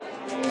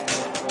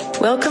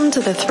Welcome to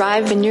the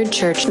Thrive Vineyard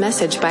Church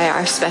message by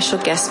our special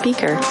guest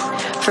speaker.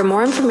 For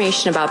more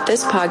information about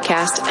this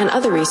podcast and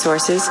other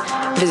resources,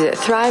 visit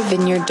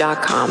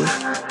thrivevineyard.com.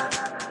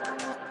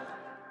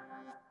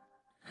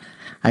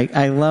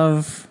 I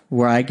love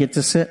where I get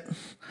to sit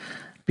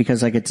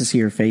because I get to see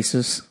your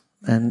faces.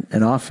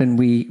 And often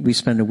we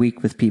spend a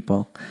week with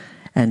people,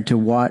 and to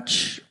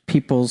watch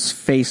people's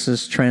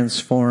faces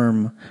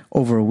transform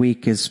over a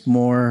week is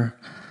more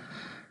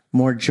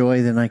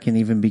joy than I can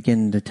even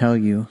begin to tell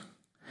you.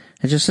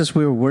 And just as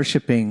we were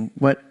worshiping,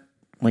 what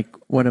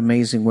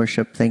amazing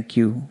worship. Thank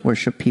you,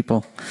 worship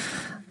people.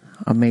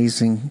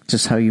 Amazing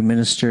just how you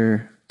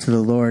minister to the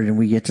Lord, and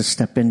we get to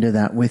step into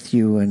that with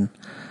you. And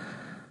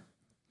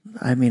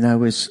I mean,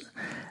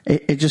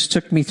 it just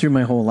took me through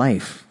my whole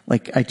life.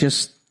 Like, I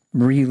just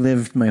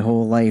relived my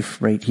whole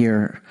life right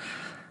here.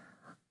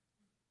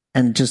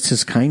 And just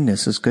his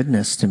kindness, his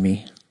goodness to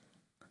me.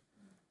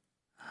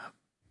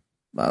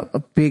 A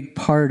big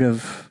part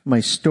of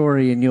my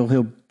story, and you'll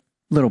hear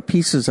little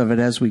pieces of it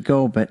as we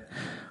go, but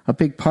a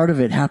big part of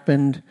it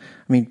happened,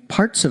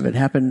 parts of it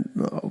happened,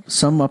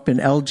 some up in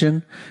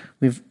Elgin.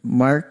 We've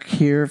Mark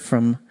here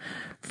from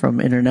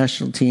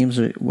international teams,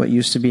 or what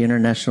used to be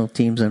international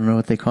teams. I don't know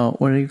what they call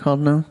it. What are you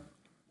called now?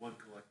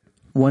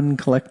 One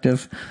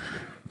Collective.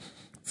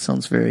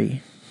 Sounds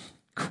very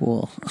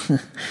cool.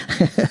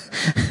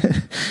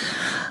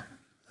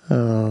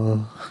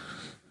 Oh.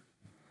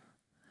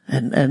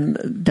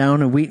 And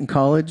down at Wheaton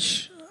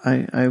College,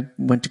 I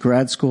went to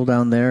grad school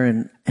down there,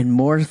 and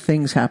more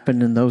things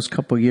happened in those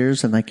couple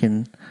years, and I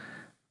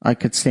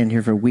could stand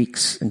here for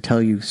weeks and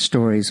tell you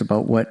stories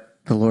about what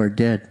the Lord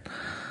did.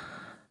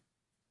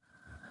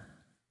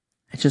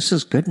 It's just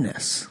his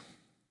goodness.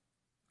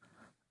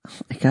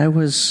 Like, I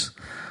was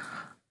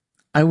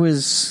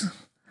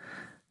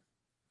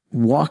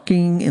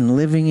walking and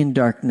living in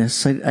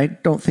darkness. I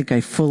don't think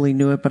I fully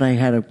knew it, but I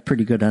had a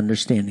pretty good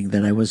understanding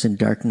that I was in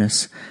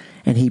darkness.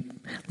 And he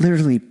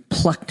literally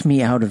plucked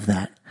me out of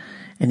that.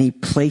 And he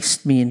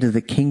placed me into the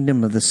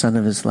kingdom of the Son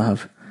of his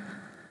love.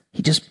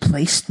 He just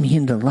placed me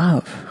into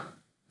love.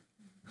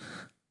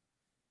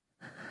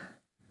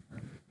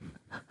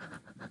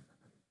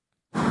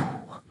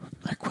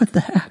 Like, what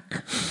the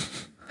heck?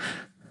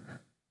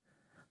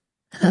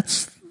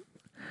 That's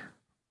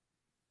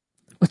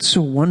what's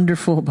so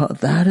wonderful about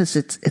that is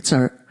it's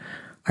our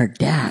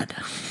dad.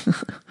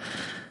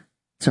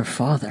 It's our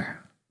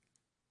Father.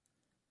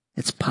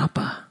 It's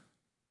Papa.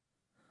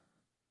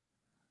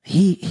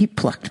 He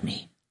plucked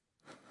me.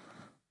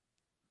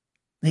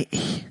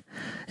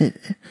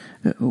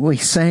 We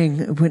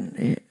sang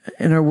when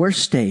in our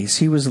worst days,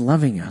 he was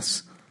loving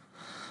us.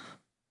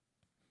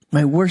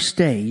 My worst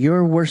day,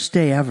 your worst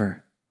day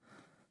ever,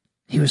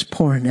 he was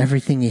pouring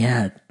everything he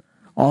had,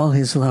 all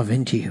his love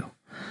into you.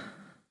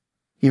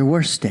 Your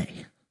worst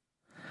day.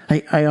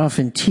 I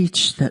often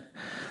teach that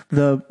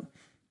the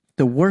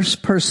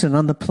worst person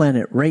on the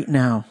planet right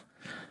now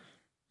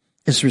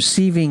is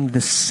receiving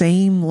the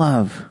same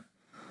love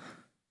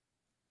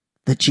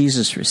that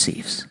Jesus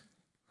receives.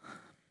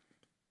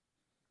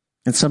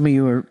 And some of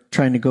you are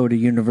trying to go to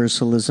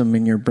universalism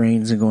in your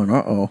brains and going,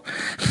 uh-oh,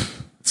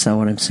 that's not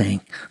what I'm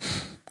saying.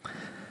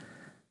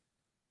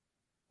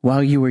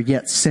 While you were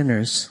yet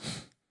sinners,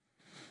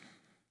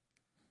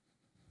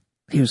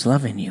 he was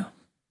loving you.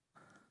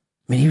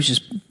 He was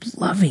just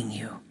loving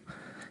you.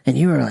 And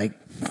you were like,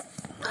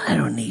 I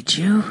don't need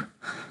you.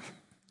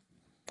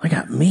 I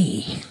got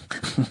me.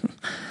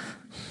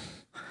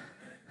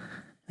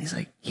 He's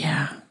like,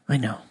 yeah, I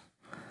know.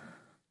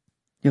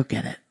 You'll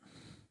get it.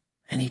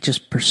 And he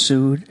just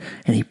pursued,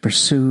 and he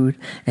pursued,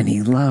 and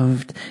he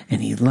loved,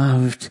 and he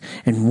loved.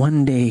 And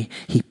one day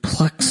he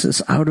plucks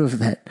us out of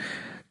that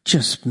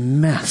just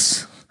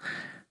mess.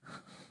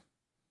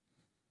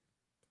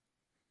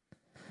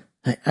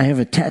 I have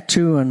a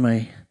tattoo on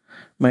my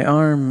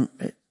arm,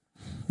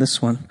 this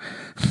one,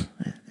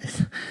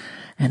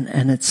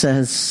 and it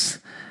says,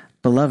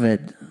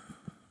 beloved,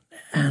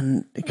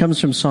 and it comes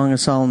from Song of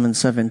Solomon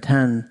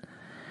 7:10,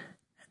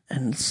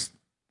 and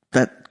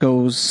that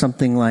goes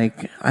something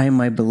like, I am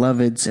my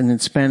beloved's, and in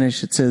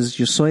Spanish it says,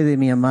 yo soy de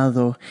mi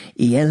amado,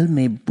 y él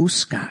me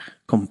busca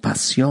con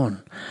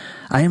pasión.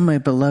 I am my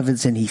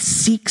beloved's, and he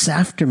seeks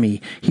after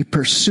me. He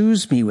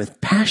pursues me with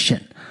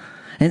passion.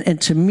 And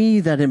to me,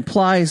 that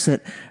implies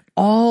that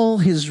all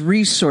his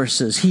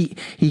resources,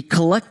 he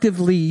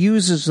collectively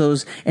uses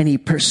those, and he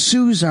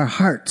pursues our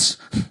hearts.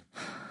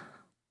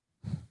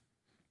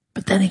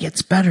 But then it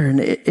gets better, and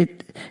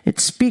it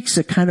speaks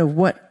to kind of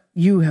what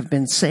you have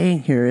been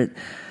saying here.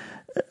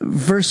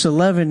 Verse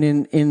 11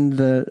 in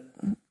the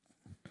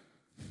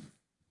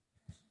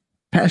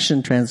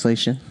Passion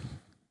Translation,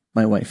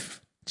 my wife,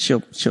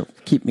 she'll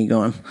keep me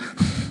going.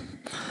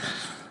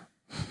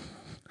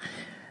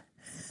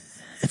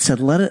 It said,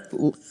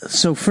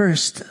 so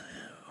first,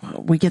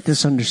 we get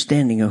this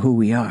understanding of who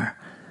we are.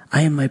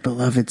 I am my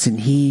beloved's,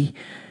 and he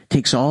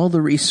takes all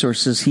the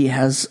resources he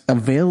has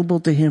available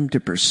to him to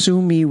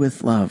pursue me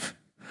with love.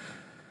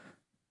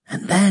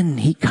 And then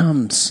he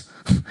comes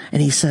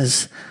and he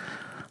says,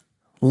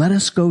 let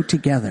us go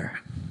together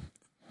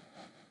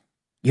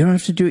You don't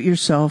have to do it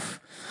yourself.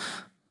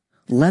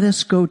 Let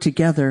us go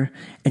together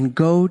and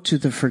go to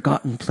the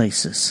forgotten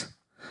places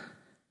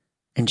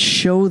and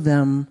show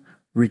them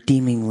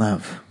redeeming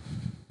love.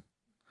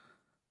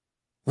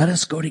 Let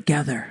us go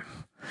together.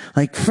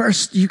 Like,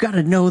 first, you got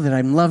to know that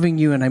I'm loving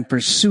you and I'm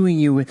pursuing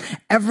you with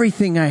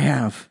everything I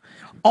have.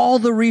 All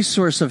the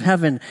resource of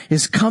heaven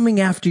is coming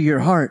after your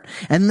heart.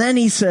 And then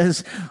he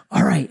says,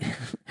 all right,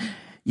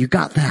 you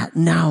got that.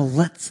 Now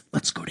let's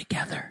go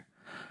together.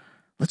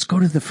 Let's go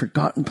to the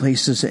forgotten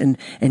places and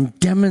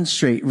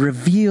demonstrate,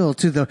 reveal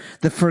to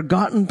the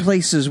forgotten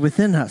places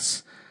within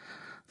us.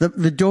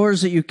 The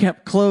doors that you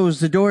kept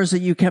closed, the doors that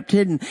you kept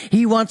hidden.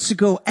 He wants to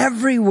go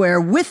everywhere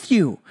with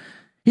you.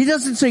 He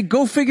doesn't say,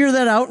 go figure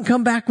that out and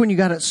come back when you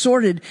got it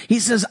sorted. He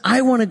says,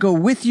 I want to go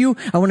with you.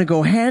 I want to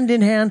go hand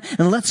in hand,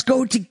 and let's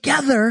go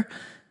together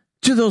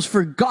to those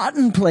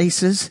forgotten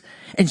places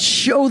and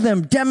show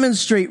them,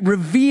 demonstrate,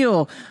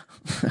 reveal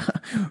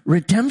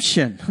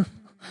redemption.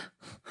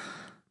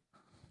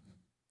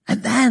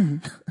 And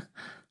then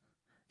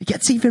it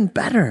gets even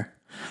better.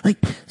 Like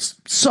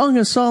Song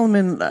of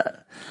Solomon,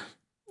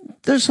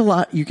 there's a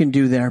lot you can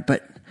do there,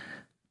 but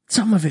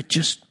some of it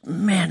just,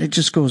 man, it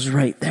just goes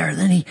right there.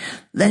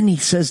 Then he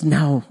says,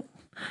 now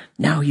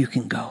you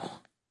can go.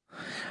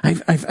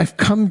 I've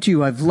come to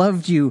you. I've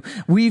loved you.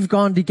 We've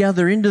gone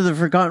together into the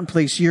forgotten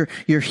place.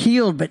 You're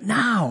healed, but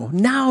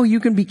now you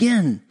can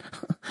begin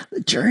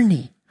the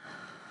journey.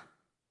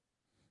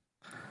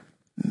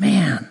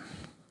 Man,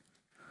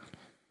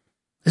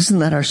 isn't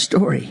that our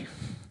story?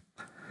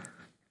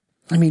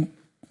 I mean,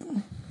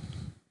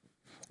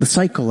 the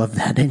cycle of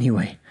that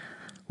anyway.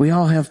 We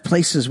all have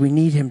places we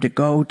need him to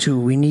go to.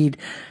 We need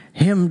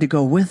him to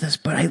go with us.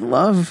 But I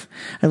love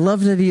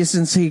that he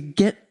doesn't say,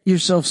 get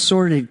yourself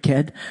sorted,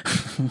 kid.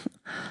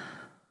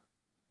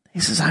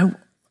 He says,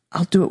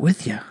 I'll do it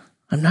with you.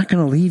 I'm not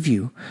going to leave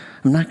you.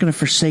 I'm not going to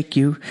forsake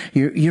you.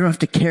 You don't have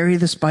to carry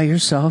this by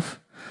yourself.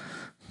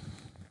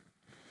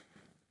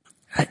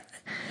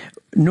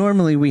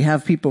 Normally we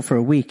have people for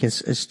a week,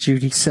 as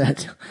Judy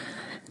said.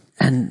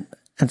 And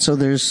so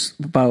there's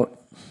about,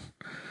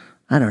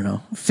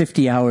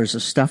 50 hours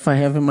of stuff I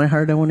have in my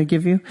heart I want to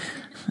give you.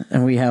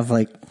 And we have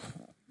like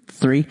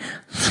 3.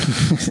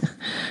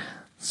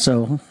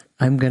 So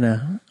I'm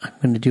gonna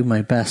do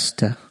my best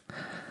to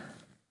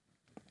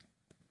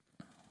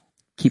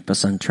keep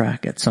us on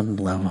track at some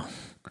level.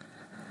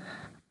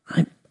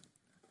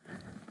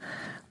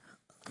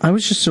 I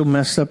was just so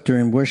messed up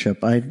during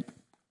worship. I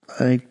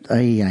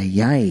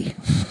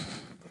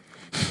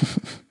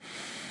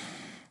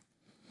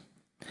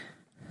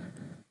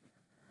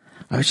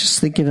was just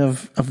thinking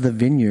of the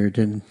vineyard,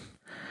 and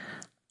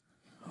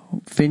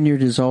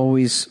vineyard has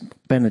always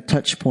been a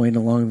touch point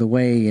along the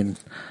way, and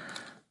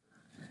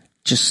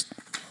just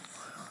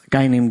a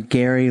guy named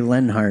Gary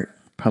Lenhart,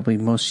 probably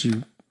most of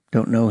you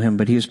don't know him,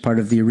 but he was part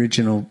of the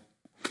original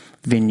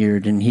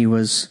vineyard, and he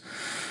was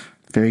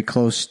very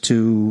close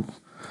to,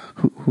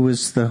 who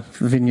was the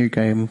vineyard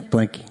guy? I'm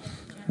blanking.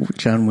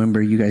 John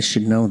Wimber, you guys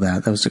should know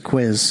that. That was a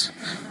quiz.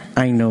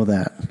 I know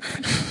that.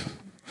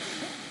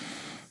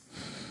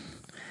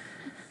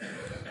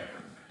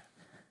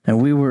 And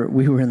we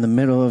were in the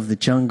middle of the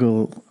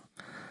jungle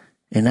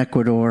in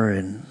Ecuador,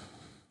 and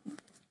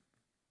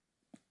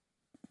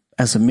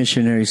as a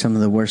missionary, some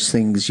of the worst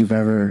things you've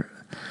ever,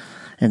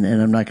 and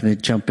I'm not going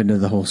to jump into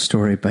the whole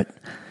story, but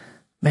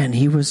man,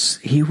 he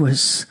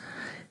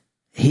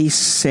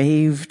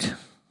saved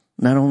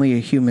not only a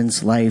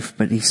human's life,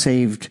 but he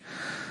showed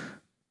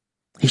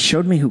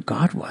me who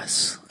God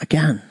was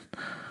again.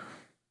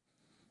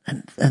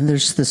 And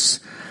there's this,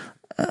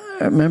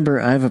 I remember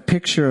I have a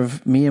picture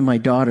of me and my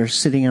daughter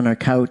sitting on our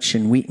couch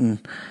in Wheaton,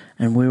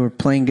 and we were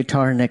playing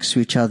guitar next to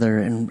each other,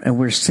 and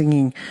we're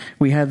singing.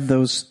 We had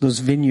those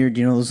vineyard,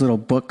 those little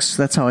books.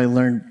 That's how I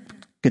learned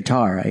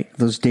guitar, right?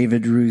 Those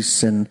David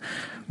Roos and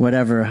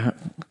whatever.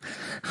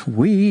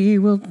 We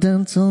will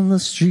dance on the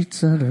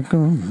streets that are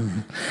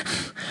gone.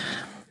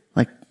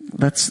 Like,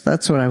 that's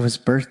what I was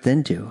birthed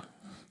into.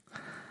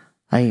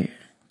 It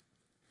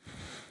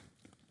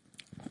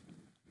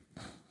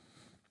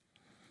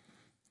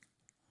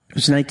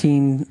was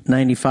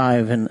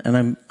 1995,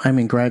 and I'm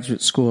in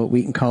graduate school at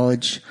Wheaton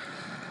College.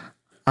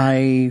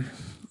 I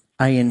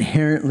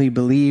inherently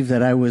believe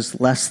that I was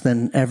less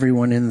than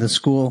everyone in the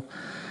school.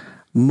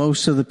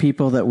 Most of the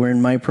people that were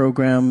in my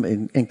program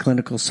in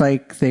clinical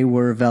psych, they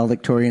were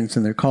valedictorians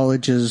in their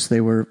colleges.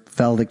 They were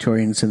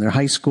valedictorians in their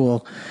high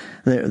school.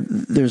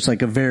 There's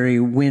like a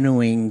very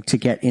winnowing to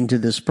get into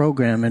this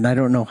program, and I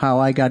don't know how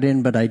I got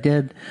in, but I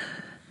did.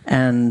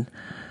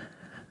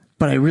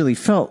 But I really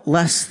felt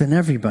less than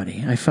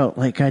everybody. I felt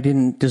like I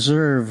didn't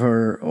deserve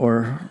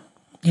or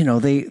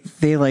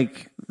they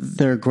like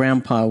their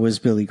grandpa was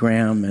Billy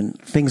Graham and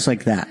things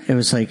like that. It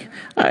was like,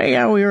 oh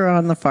yeah, we were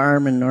on the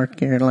farm in North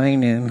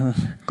Carolina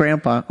and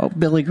grandpa, oh,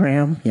 Billy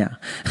Graham. Yeah.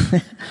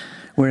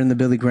 We're in the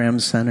Billy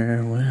Graham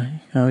Center.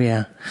 Oh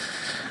yeah.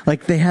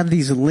 Like they had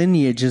these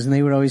lineages and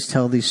they would always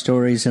tell these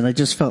stories, and I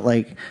just felt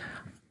like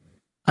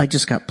I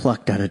just got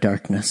plucked out of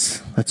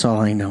darkness. That's all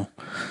I know.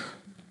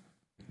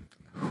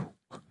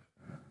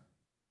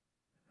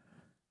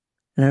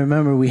 And I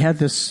remember we had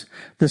this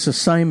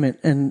assignment,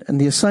 and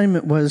the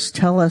assignment was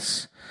tell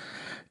us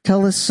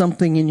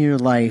something in your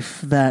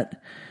life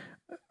that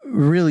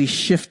really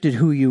shifted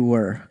who you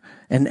were.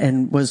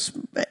 And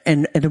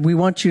we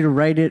want you to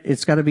write it.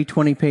 It's got to be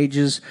 20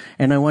 pages,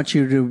 and I want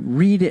you to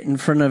read it in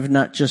front of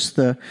not just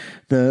the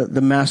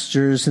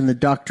masters and the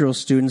doctoral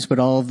students, but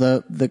all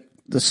the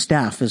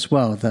staff as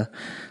well.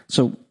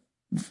 So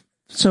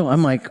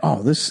I'm like,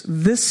 oh,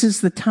 this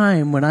is the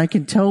time when I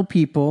can tell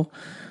people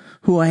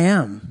who I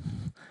am.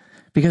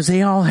 Because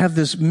they all have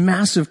this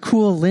massive,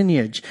 cool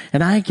lineage.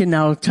 And I can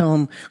now tell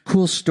them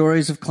cool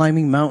stories of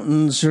climbing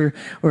mountains or,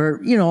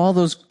 all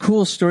those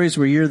cool stories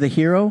where you're the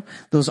hero,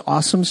 those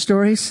awesome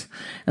stories.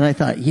 And I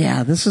thought,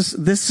 yeah, this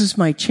is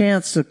my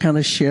chance to kind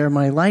of share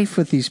my life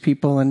with these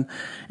people and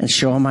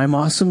show them I'm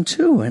awesome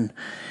too. And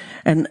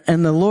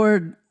the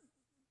Lord,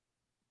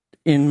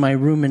 in my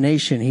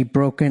rumination, he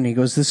broke in. He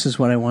goes, this is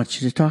what I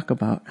want you to talk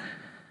about.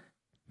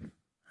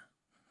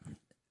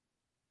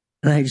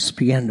 And I just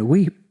began to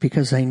weep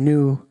because I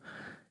knew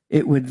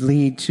it would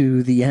lead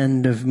to the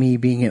end of me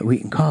being at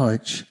Wheaton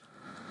College.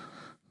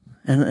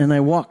 And I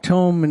walked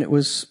home, and it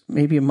was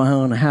maybe a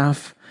mile and a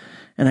half,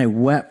 and I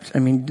wept. I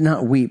mean,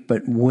 not weep,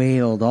 but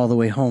wailed all the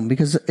way home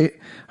because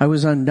I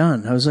was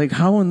undone. I was like,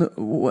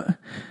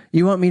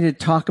 you want me to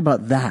talk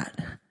about that?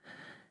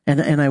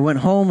 And I went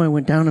home, I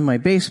went down in my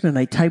basement,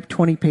 I typed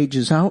 20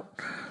 pages out.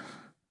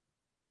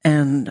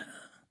 And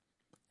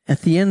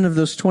at the end of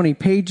those 20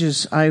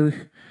 pages, I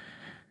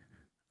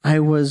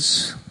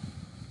was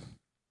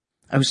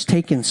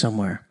taken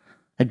somewhere.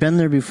 I'd been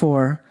there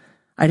before.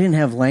 I didn't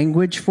have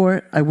language for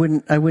it. I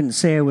wouldn't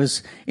say I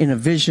was in a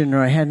vision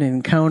or I had an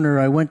encounter or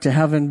I went to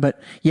heaven,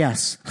 but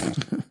yes.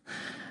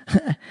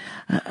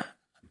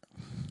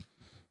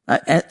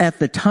 At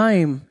the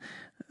time,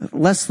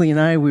 Leslie and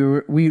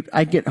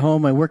I'd get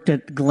home. I worked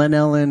at Glen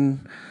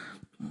Ellen,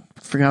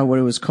 forgot what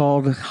it was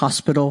called,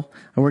 hospital.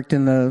 I worked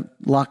in the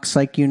lock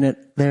psych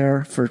unit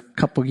there for a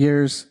couple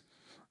years.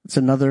 It's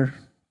another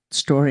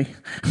story.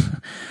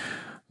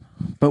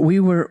 But we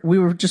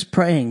were just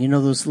praying,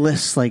 those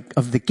lists like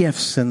of the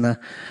gifts and the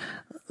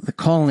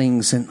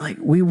callings, and like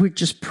we would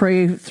just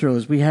pray through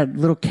those. We had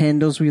little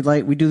candles we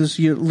light. We do this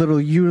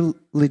little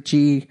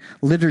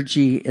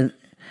liturgy, and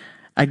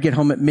I'd get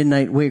home at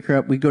midnight, wake her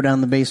up. We'd go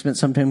down the basement.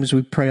 Sometimes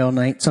we'd pray all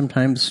night,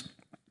 sometimes.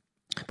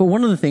 But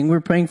one of the things,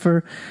 we're praying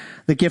for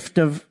the gift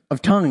of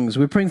tongues.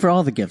 We're praying for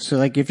all the gifts. So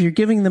like, if you're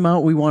giving them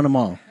out, we want them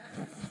all.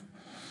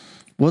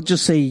 We'll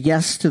just say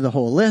yes to the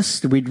whole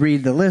list. We'd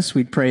read the list.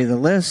 We'd pray the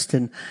list.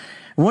 And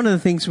one of the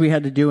things we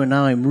had to do, and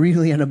now I'm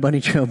really on a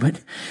bunny trail,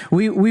 but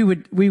we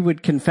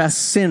would confess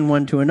sin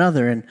one to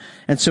another.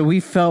 And so we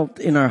felt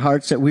in our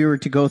hearts that we were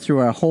to go through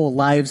our whole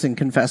lives and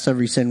confess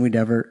every sin we'd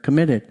ever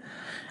committed.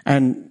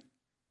 And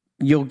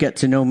you'll get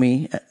to know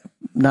me,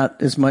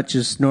 not as much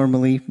as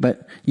normally,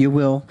 but you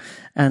will.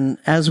 And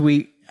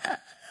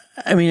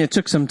it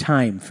took some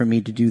time for me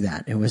to do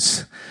that.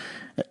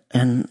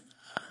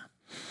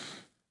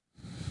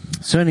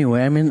 So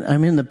anyway, I'm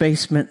in the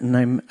basement,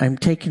 and I'm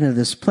taken to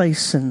this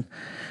place, and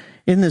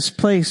in this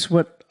place,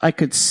 what I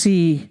could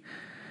see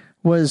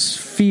was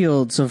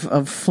fields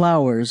of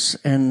flowers,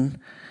 and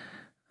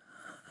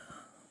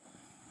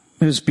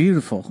it was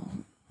beautiful.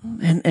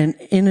 And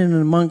in and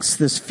amongst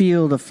this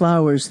field of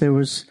flowers,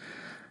 there's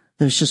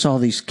just all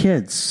these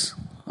kids,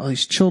 all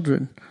these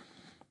children,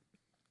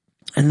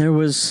 and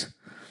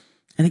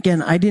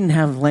again, I didn't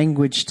have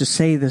language to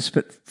say this,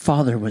 but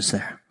Father was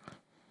there.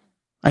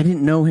 I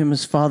didn't know him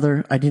as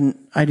Father. I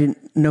didn't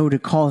know to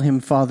call him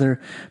Father,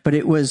 but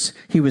he was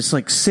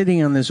like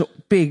sitting on this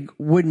big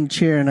wooden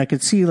chair, and I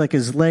could see like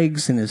his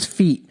legs and his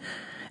feet.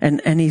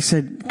 And he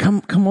said,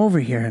 come over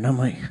here. And I'm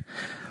like,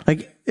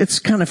 it's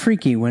kind of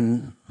freaky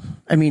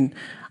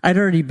I'd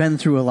already been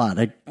through a lot.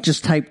 I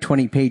just typed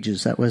 20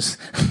 pages. That was,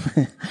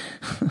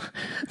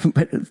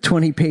 but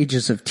 20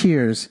 pages of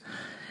tears.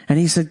 And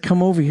he said,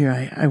 come over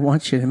here. I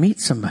want you to meet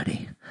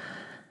somebody.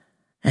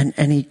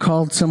 And he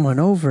called someone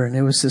over, and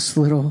it was this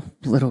little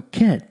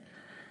kid.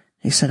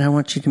 He said, I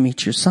want you to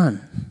meet your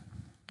son,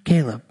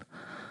 Caleb.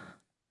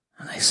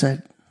 And I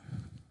said,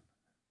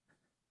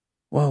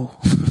 whoa.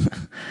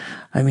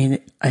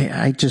 And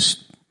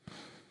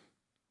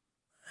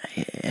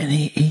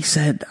he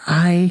said,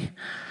 I've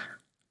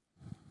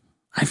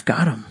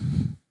got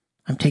him.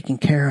 I'm taking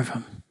care of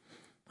him.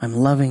 I'm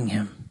loving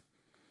him.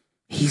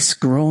 He's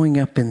growing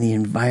up in the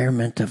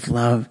environment of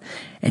love,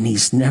 and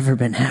he's never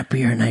been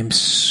happier, and I'm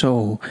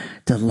so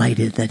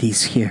delighted that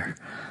he's here.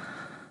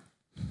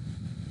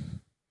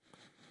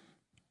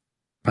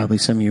 Probably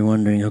some of you are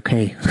wondering,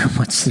 okay,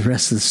 what's the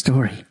rest of the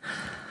story?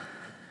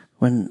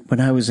 When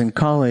I was in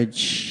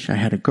college, I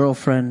had a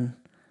girlfriend.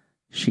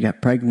 She got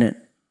pregnant.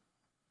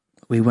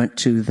 We went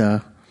to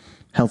the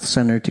health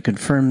center to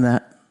confirm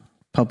that,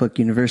 public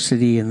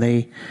university, and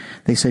they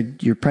said,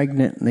 you're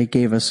pregnant, and they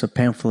gave us a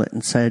pamphlet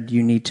and said,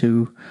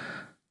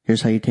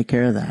 here's how you take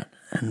care of that.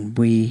 And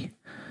we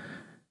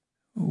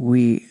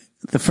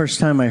the first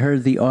time I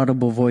heard the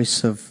audible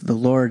voice of the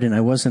Lord, and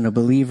I wasn't a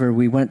believer,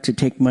 we went to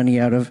take money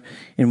out of,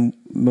 in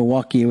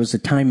Milwaukee, it was a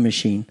time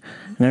machine.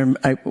 And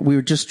we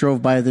just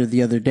drove by there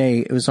the other day.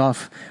 It was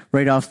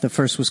right off the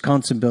First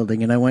Wisconsin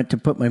building, and I went to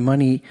put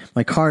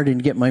my card in,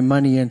 get my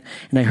money in,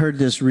 and I heard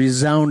this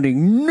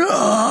resounding,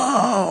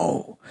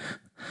 "No!"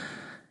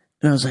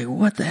 And I was like,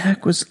 what the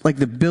heck was, like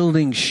the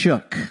building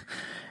shook.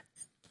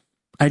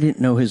 I didn't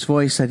know his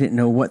voice. I didn't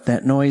know what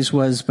that noise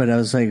was, but I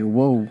was like,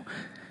 whoa.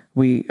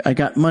 I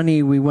got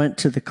money. We went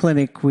to the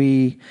clinic.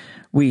 We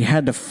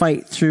had to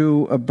fight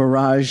through a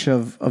barrage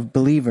of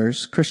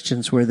believers.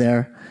 Christians were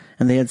there,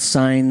 and they had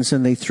signs,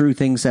 and they threw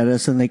things at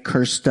us, and they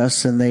cursed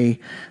us, and they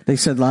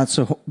said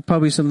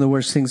probably some of the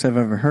worst things I've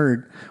ever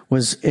heard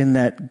was in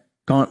that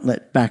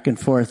gauntlet back and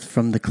forth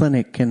from the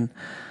clinic. And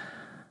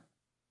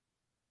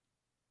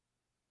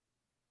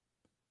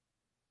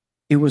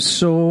it was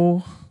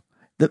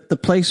the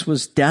place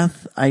was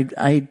death.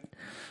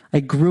 I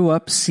grew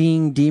up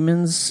seeing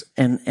demons,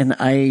 and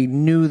I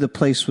knew the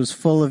place was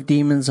full of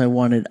demons. I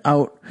wanted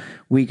out.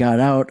 We got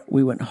out.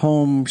 We went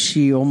home.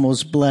 She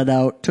almost bled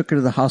out. Took her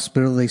to the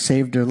hospital. They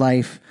saved her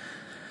life.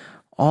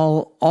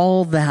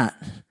 All that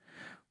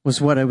was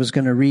what I was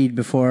going to read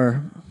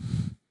before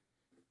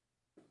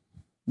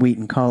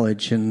Wheaton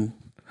College and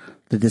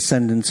the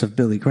descendants of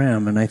Billy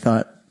Graham. And I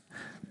thought,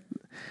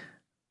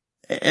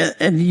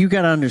 and you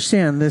got to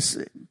understand this.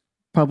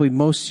 Probably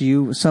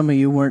some of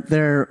you weren't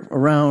there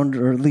around,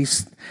 or at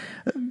least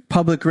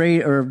public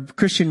radio or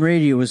Christian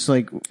radio was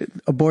like,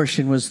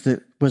 abortion was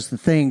the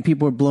thing.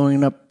 People were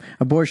blowing up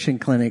abortion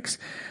clinics.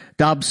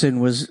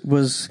 Dobson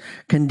was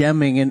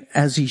condemning, and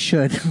as he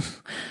should,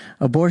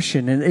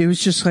 abortion. And it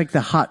was just like the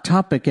hot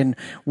topic. And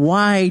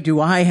why do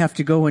I have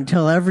to go and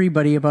tell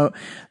everybody about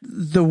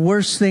the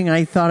worst thing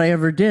I thought I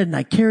ever did? And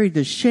I carried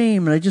the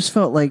shame, and I just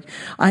felt like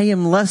I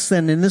am less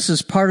than, and this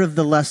is part of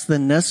the less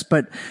than-ness,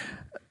 but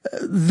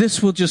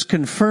this will just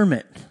confirm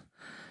it.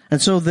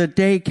 And so the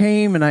day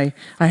came, and I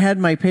had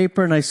my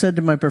paper, and I said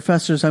to my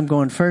professors, I'm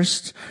going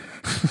first,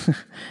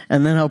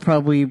 and then I'll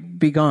probably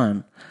be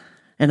gone.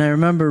 And I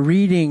remember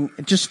reading,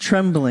 just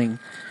trembling,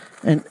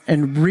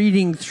 and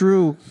reading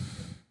through.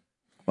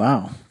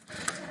 Wow.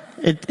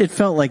 It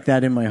felt like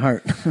that in my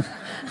heart.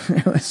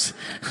 It was,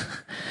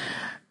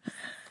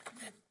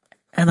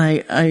 and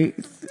I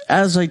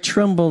as I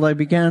trembled, I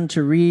began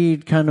to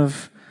read, kind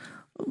of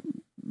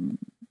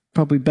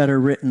probably better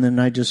written than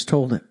I just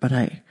told it, but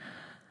I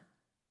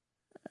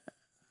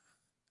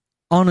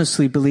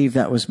honestly believe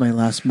that was my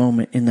last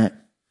moment in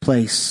that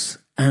place.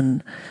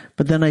 But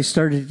then I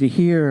started to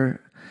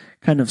hear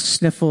kind of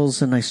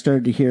sniffles, and I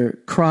started to hear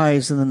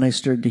cries, and then I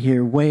started to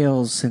hear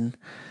wails, and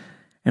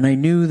I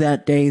knew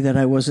that day that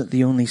I wasn't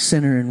the only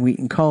sinner in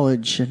Wheaton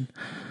College. And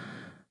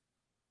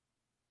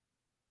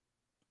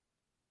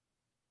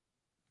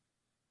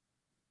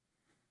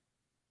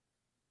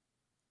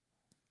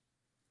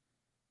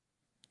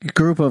a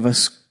group of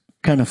us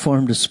kind of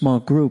formed a small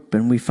group,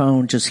 and we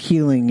found just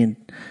healing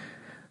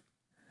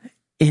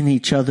in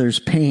each other's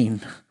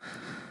pain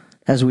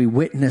as we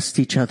witnessed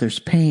each other's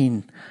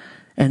pain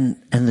and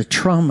the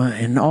trauma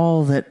and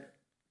all that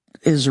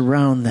is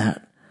around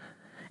that.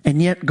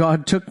 And yet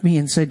God took me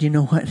and said, you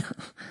know what?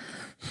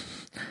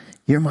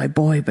 You're my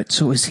boy, but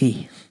so is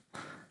he.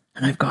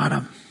 And I've got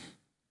him.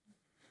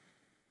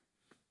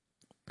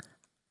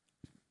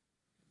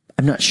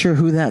 I'm not sure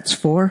who that's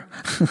for.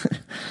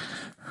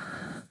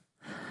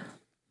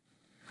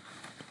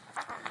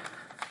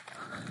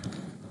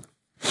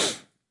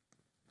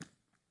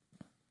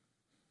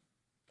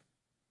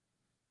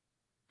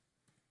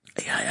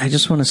 I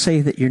just want to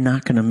say that you're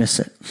not going to miss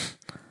it.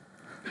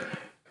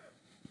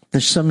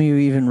 There's some of you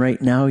even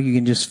right now, you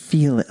can just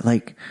feel it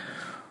like,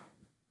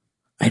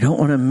 I don't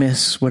want to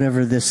miss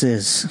whatever this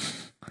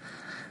is.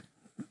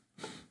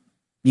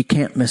 You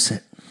can't miss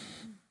it.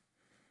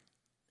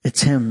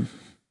 It's him.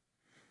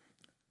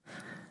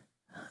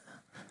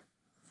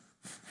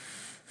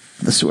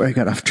 This is where I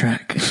got off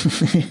track.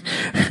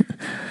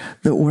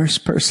 The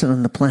worst person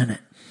on the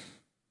planet.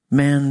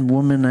 Man,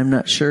 woman, I'm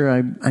not sure.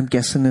 I'm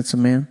guessing it's a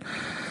man.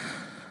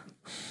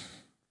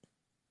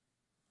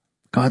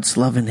 God's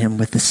loving him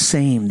with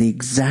the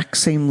exact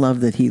same love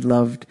that he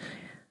loved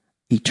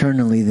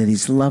eternally, that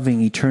he's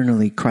loving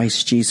eternally,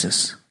 Christ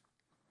Jesus.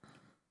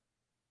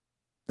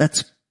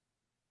 That's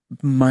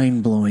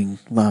mind-blowing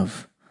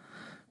love.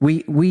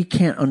 We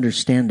can't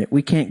understand it.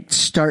 We can't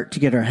start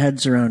to get our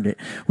heads around it.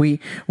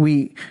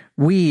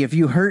 If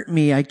you hurt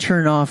me, I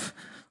turn off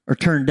or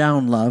turn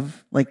down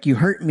love. Like you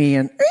hurt me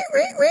and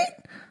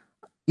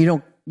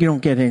you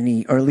don't get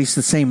any, or at least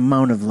the same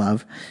amount of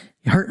love.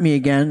 You hurt me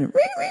again,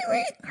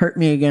 hurt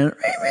me again,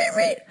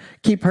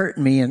 keep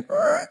hurting me, and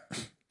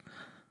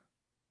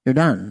you're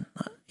done.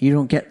 You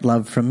don't get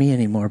love from me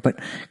anymore. But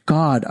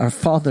God, our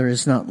Father,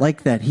 is not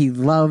like that. He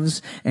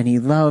loves and he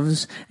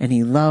loves and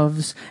he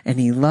loves and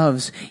he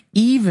loves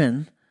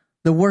even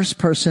the worst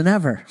person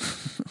ever.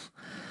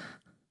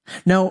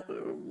 Now,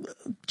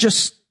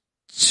 just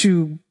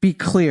to be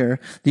clear,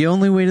 the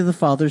only way to the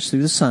Father is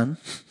through the Son.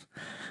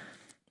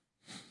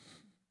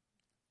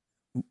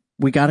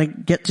 We got to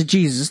get to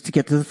Jesus to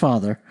get to the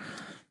Father.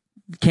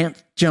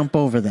 Can't jump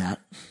over that.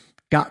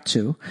 Got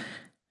to.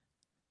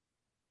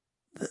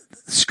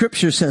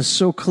 Scripture says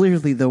so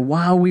clearly that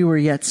while we were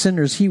yet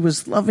sinners, he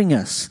was loving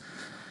us.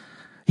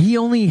 He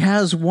only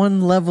has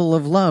one level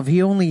of love.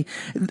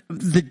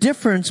 The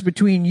difference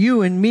between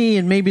you and me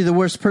and maybe the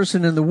worst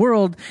person in the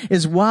world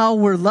is while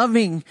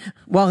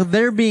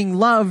they're being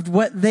loved,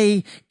 what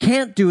they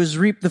can't do is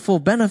reap the full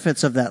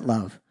benefits of that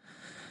love.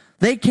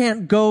 They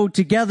can't go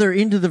together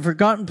into the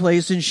forgotten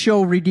place and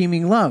show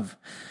redeeming love.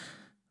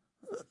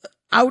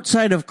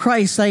 Outside of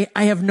Christ, I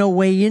have no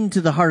way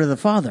into the heart of the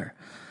Father.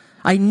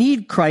 I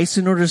need Christ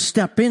in order to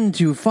step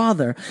into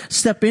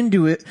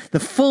it, the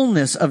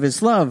fullness of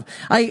his love.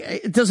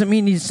 It doesn't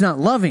mean he's not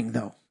loving,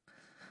 though.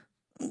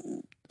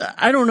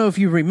 I don't know if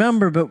you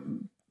remember, but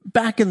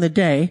back in the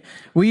day,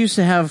 we used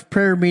to have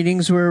prayer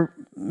meetings where,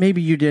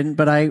 maybe you didn't,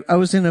 but I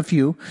was in a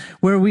few,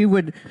 where we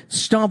would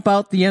stomp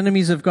out the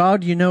enemies of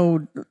God. You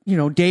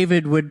know,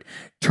 David would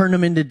turn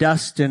them into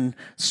dust and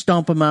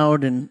stomp them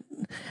out. And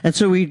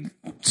so we'd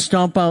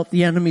stomp out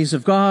the enemies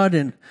of God,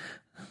 and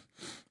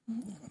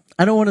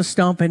I don't want to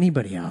stomp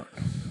anybody out.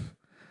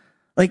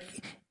 Like,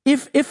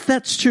 if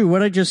that's true,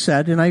 what I just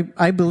said, and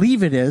I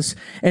believe it is,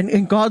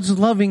 and God's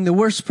loving the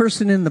worst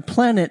person in the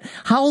planet,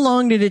 how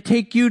long did it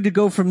take you to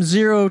go from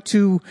 0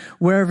 to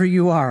wherever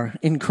you are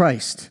in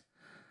Christ?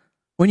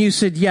 When you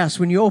said yes,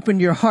 when you opened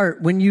your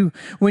heart, when you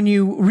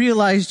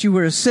realized you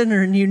were a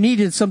sinner and you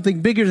needed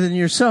something bigger than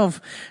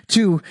yourself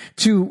to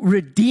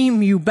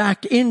redeem you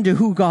back into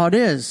who God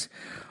is.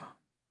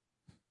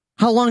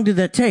 How long did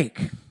that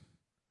take?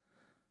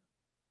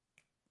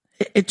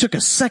 It took a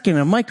second,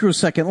 a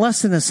microsecond,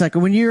 less than a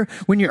second. When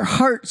your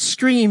heart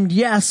screamed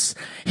yes,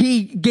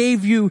 he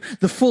gave you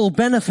the full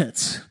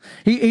benefits.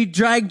 He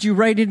dragged you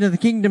right into the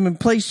kingdom and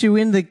placed you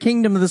in the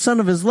kingdom of the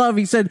Son of his love.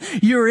 He said,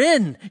 you're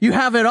in. You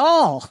have it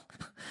all.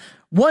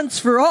 Once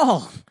for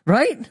all,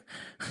 right?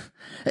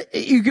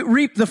 You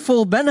reap the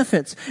full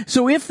benefits.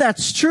 So if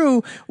that's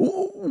true,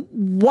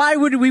 why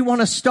would we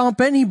want to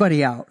stomp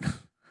anybody out?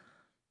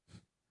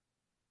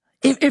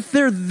 If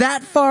they're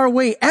that far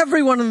away,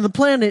 everyone on the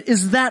planet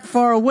is that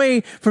far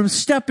away from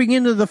stepping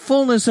into the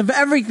fullness of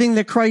everything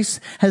that Christ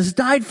has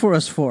died for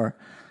us for.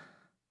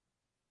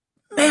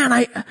 Man,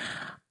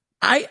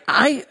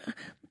 I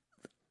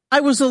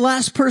was the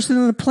last person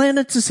on the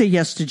planet to say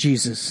yes to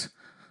Jesus.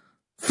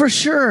 For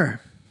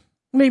sure.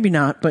 Maybe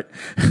not, but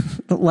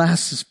the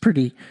last is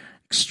pretty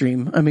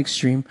extreme. I'm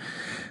extreme.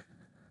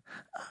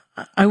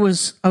 I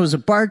was a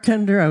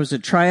bartender. I was a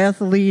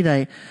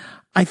triathlete.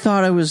 I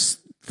thought I was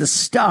the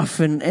stuff,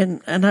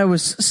 and I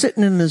was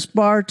sitting in this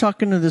bar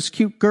talking to this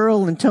cute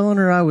girl and telling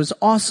her I was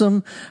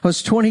awesome. I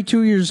was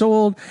 22 years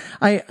old.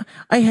 I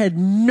had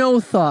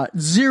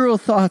zero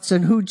thoughts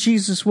on who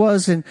Jesus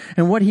was and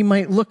what he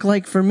might look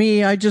like for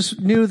me. I just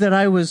knew that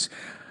I was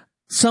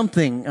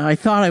something. I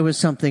thought I was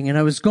something, and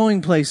I was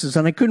going places,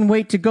 and I couldn't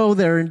wait to go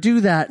there and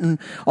do that, and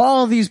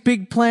all these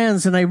big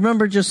plans. And I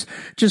remember just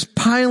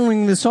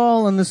piling this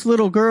all on this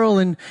little girl,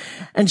 and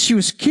she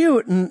was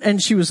cute,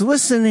 and she was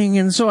listening,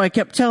 and so I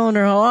kept telling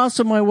her how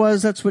awesome I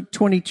was. That's what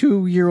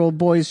 22-year-old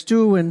boys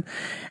do. And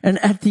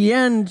at the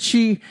end,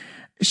 she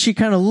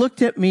kind of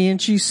looked at me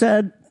and she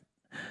said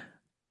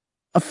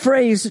a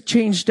phrase that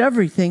changed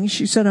everything.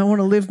 She said, I want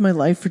to live my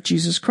life for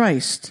Jesus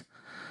Christ.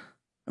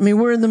 I mean,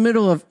 we're in the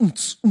middle of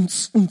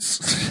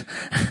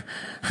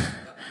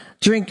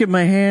drink in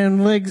my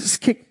hand, legs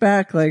kicked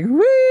back like,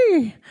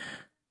 whee!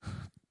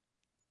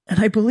 And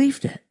I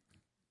believed it.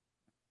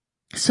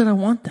 I said, I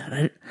want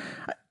that.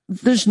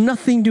 There's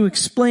nothing to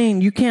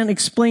explain. You can't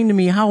explain to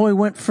me how I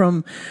went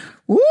from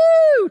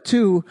woo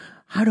to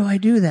how do I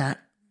do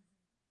that?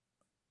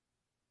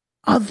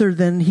 Other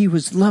than he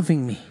was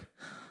loving me.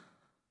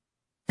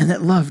 And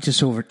that love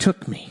just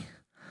overtook me.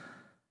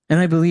 And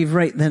I believe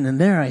right then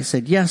and there, I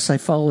said, yes, I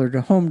followed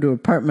her home to her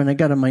apartment. I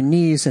got on my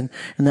knees, and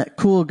that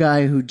cool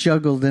guy who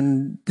juggled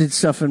and did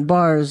stuff in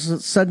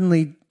bars,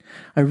 suddenly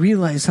I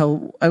realized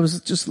how I was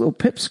just a little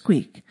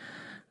pipsqueak.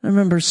 I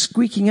remember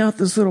squeaking out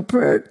this little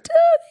prayer,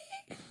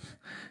 Daddy,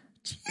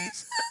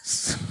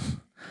 Jesus.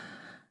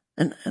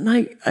 And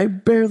I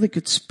barely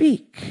could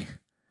speak.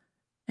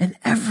 And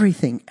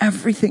everything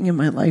in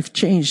my life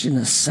changed in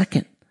a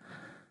second.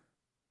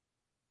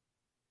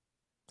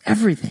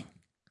 Everything.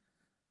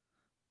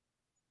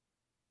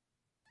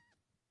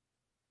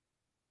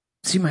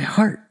 See, my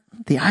heart,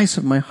 the eyes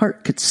of my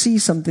heart could see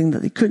something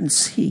that they couldn't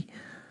see.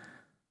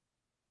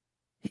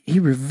 He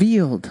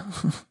revealed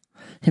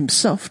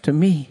himself to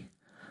me.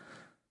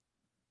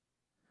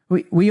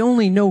 We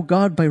only know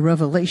God by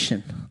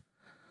revelation.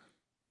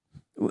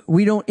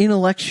 We don't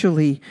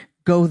intellectually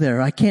go there.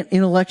 I can't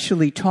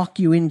intellectually talk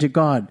you into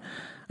God.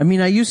 I mean,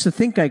 I used to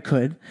think I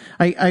could.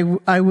 I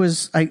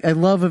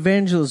love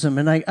evangelism,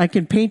 and I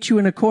can paint you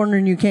in a corner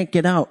and you can't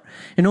get out.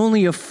 And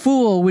only a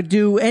fool would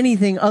do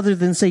anything other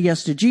than say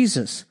yes to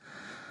Jesus.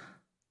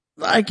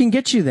 I can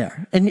get you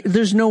there, and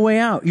there's no way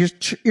out.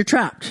 You're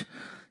trapped.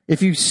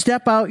 If you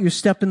step out, you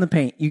step in the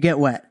paint. You get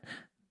wet.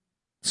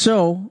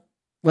 So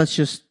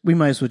we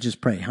might as well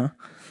just pray, huh?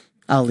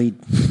 I'll lead.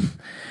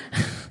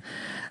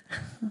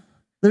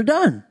 They're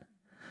done.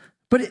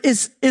 But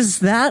is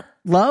that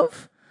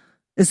love?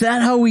 Is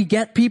that how we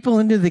get people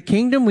into the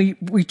kingdom?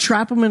 We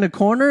trap them in a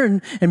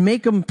corner and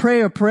make them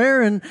pray a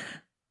prayer. And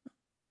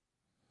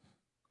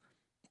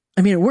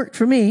I mean, it worked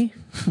for me,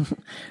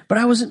 but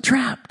I wasn't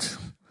trapped.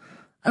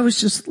 I was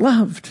just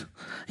loved.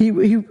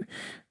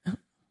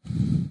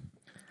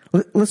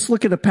 Let's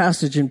look at a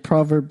passage in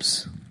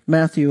Proverbs,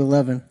 Matthew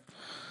 11.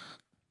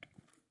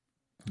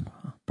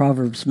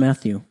 Proverbs,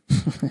 Matthew.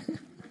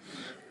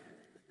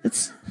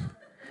 It's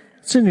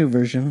a new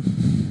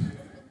version.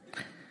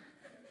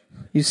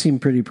 You seem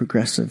pretty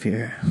progressive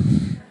here.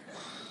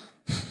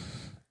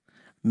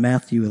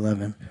 Matthew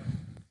 11.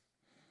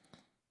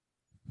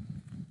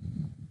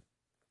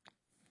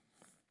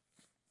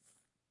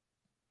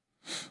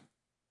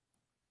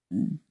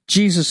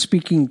 Jesus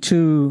speaking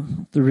to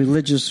the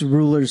religious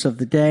rulers of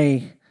the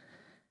day,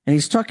 and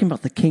he's talking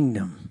about the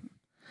kingdom.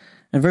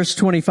 In verse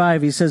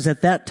 25, he says,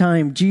 "At that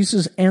time,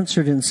 Jesus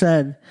answered and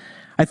said,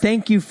 I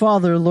thank you,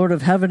 Father, Lord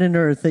of heaven and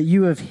earth, that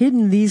you have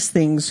hidden these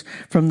things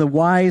from the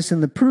wise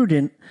and the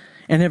prudent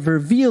and have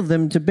revealed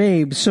them to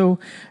babes." So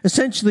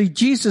essentially,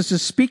 Jesus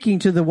is speaking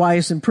to the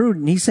wise and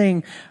prudent. He's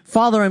saying,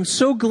 Father, I'm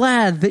so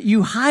glad that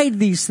you hide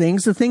these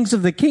things, the things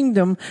of the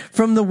kingdom,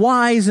 from the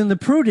wise and the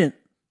prudent.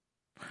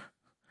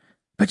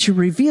 But you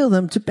reveal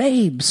them to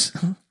babes.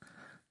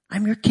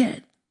 I'm your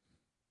kid.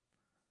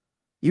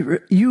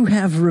 You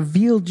have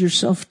revealed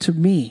yourself to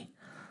me.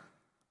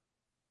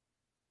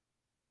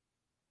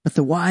 But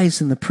the wise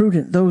and the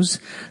prudent, those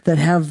that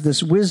have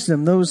this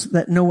wisdom, those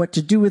that know what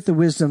to do with the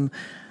wisdom,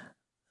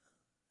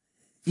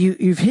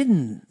 you've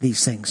hidden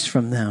these things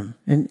from them.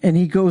 And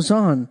he goes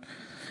on.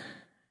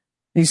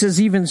 He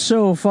says, even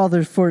so,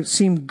 Father, for it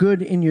seemed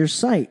good in your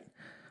sight.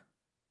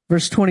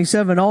 Verse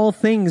 27, all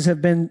things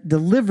have been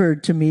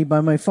delivered to me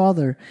by my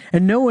Father,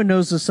 and no one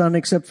knows the Son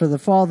except for the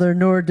Father,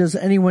 nor does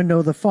anyone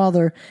know the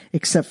Father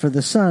except for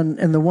the Son,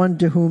 and the one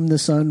to whom the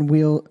Son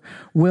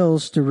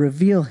wills to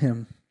reveal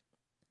him.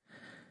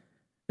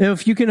 Now,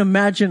 if you can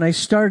imagine, I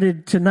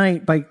started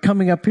tonight by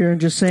coming up here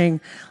and just saying,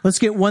 let's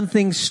get one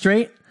thing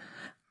straight.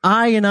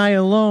 I and I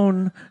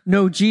alone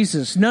know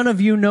Jesus. None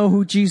of you know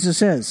who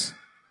Jesus is.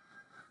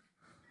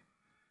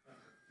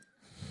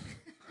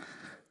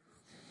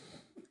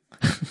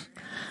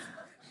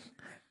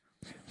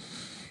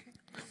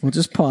 We'll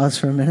just pause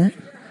for a minute.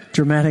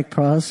 Dramatic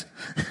pause.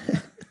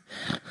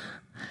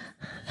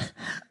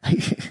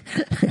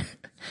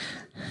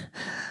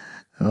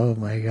 Oh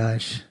my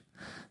gosh.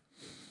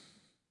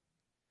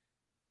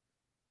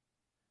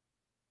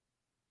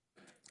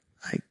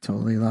 I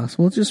totally lost.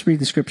 We'll just read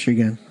the scripture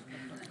again.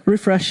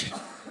 Refresh.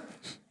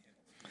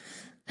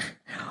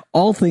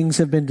 All things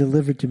have been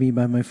delivered to me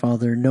by my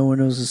Father. No one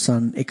knows the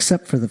Son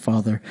except for the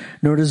Father,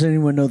 nor does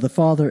anyone know the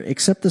Father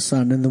except the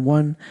Son and the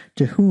one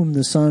to whom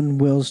the Son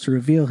wills to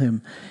reveal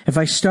him. If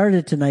I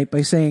started tonight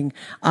by saying,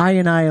 I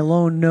and I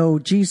alone know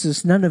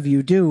Jesus, none of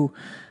you do,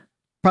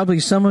 probably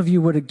some of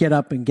you would get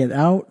up and get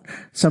out.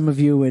 Some of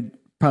you would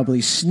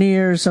probably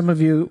sneer. Some of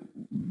you,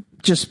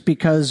 just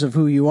because of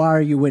who you are,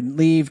 you wouldn't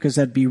leave because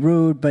that'd be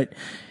rude, but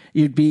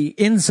you'd be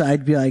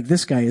inside, be like,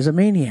 this guy is a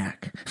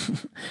maniac.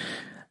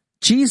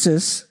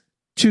 Jesus,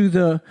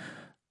 to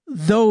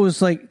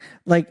those like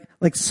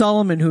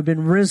Solomon who've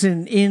been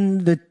risen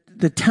in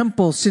the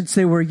temple since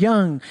they were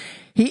young,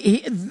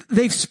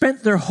 they've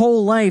spent their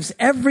whole lives.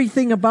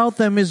 Everything about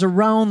them is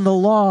around the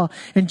law.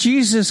 And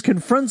Jesus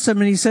confronts them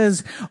and he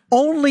says,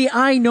 only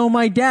I know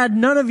my dad,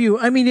 none of you.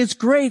 I mean, it's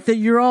great that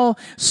you're all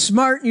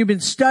smart and you've been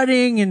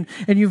studying and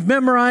you've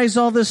memorized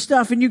all this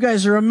stuff and you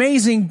guys are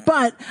amazing.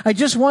 But I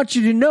just want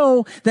you to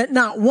know that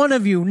not one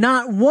of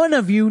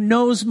you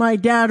knows my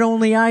dad,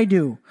 only I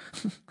do.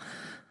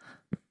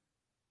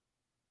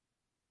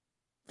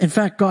 In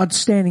fact, God's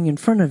standing in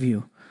front of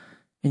you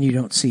and you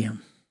don't see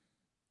him.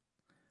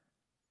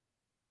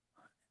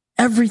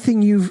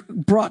 Everything you've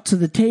brought to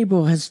the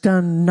table has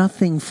done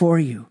nothing for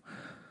you.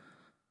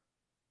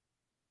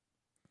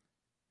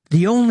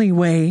 The only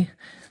way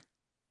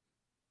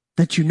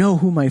that you know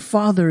who my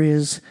Father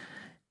is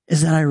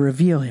that I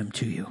reveal him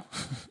to you.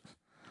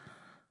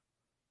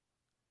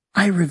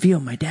 I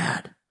reveal my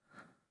dad.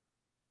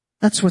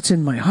 That's what's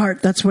in my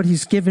heart. That's what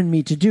he's given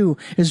me to do,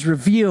 is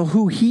reveal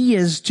who he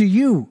is to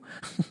you.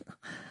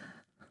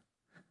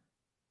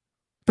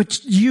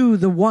 But you,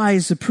 the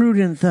wise, the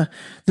prudent, the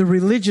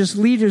religious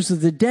leaders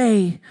of the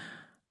day,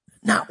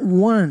 not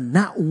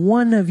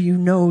one of you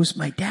knows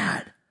my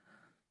dad.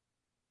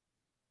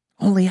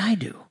 Only I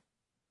do.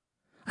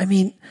 I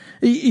mean,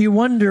 you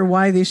wonder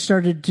why they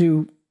started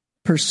to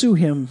pursue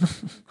him.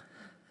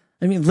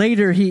 I mean,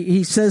 later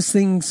he says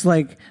things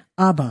like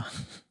Abba.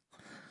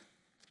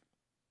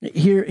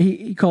 Here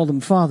he called him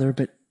Father,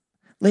 but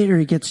later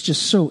he gets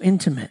just so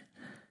intimate.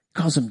 He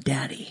calls him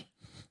Daddy.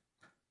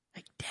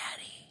 Like,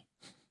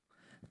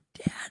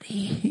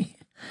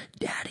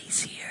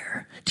 Daddy's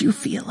here. Do you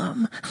feel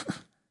him?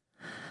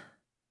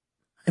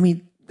 I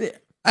mean,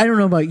 I don't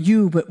know about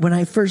you, but when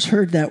I first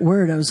heard that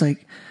word, I was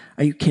like,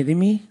 are you kidding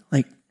me?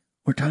 Like,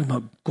 we're talking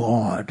about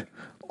God.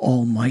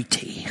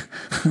 Almighty.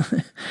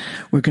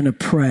 We're going to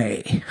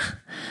pray.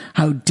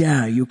 How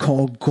dare you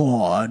call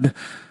God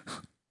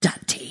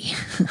Daddy?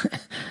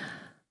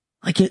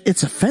 Like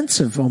it's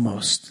offensive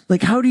almost.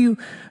 Like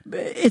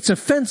it's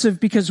offensive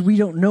because we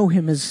don't know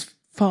him as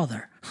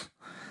Father.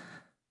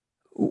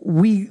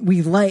 We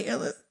like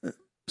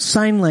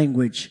sign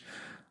language.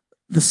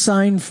 The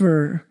sign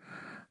for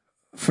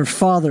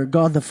Father,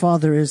 God the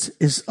Father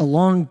is a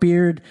long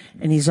beard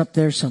and he's up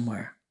there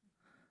somewhere.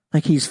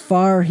 Like he's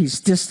far,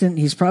 he's distant,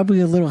 he's probably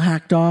a little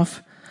hacked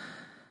off.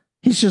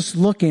 He's just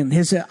looking.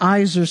 His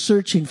eyes are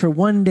searching for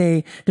one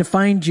day to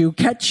find you,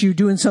 catch you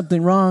doing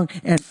something wrong,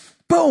 and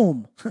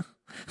boom!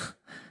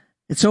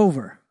 It's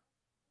over.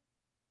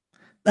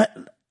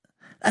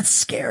 That's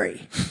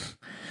scary.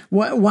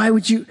 Why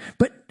would you?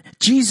 But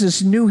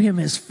Jesus knew him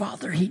as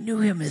Father. He knew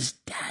him as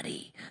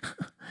Daddy.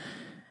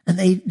 And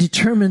they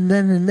determined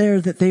then and there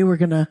that they were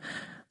gonna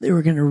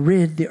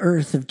rid the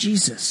earth of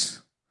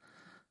Jesus.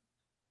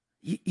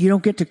 You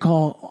don't get to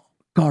call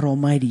God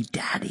Almighty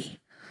Daddy.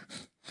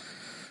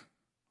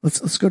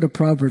 Let's go to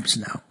Proverbs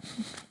now.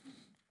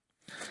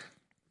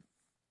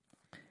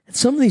 And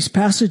some of these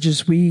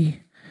passages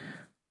we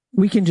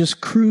can just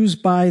cruise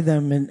by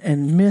them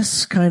and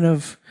miss kind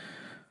of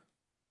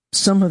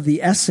some of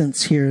the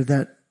essence here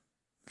that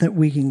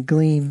we can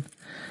glean.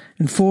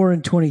 In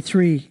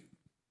 4:23,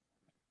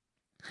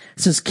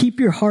 it says, "Keep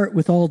your heart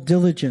with all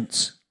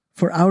diligence,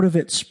 for out of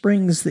it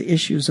springs the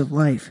issues of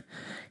life."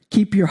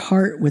 Keep your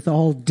heart with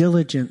all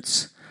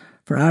diligence,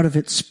 for out of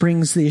it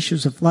springs the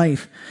issues of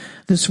life.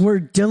 This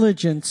word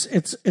diligence,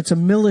 it's a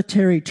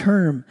military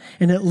term,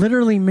 and it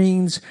literally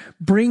means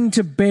bring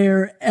to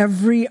bear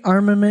every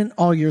armament,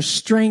 all your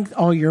strength,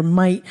 all your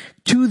might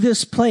to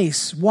this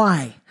place.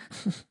 Why?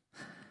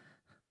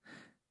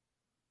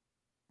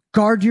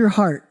 Guard your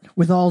heart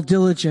with all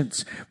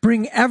diligence.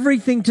 Bring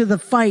everything to the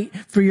fight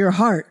for your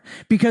heart,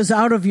 because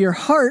out of your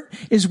heart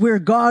is where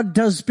God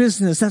does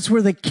business. That's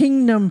where the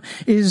kingdom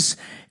is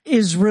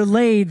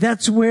relayed.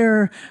 That's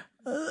where,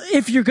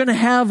 if you're going to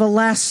have a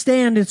last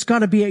stand, it's got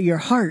to be at your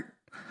heart.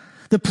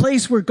 The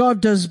place where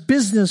God does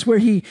business, where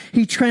he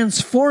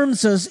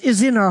transforms us,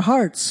 is in our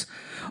hearts.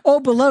 Oh,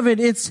 beloved,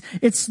 it's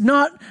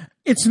not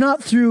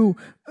through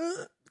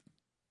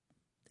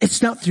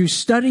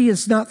study.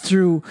 It's not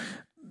through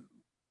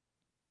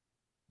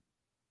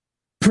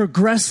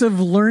progressive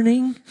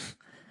learning.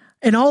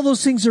 And all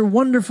those things are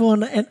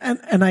wonderful.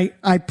 And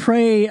I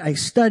pray, I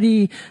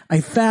study,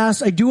 I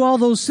fast, I do all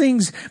those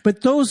things,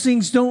 but those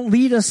things don't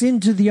lead us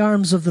into the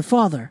arms of the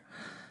Father.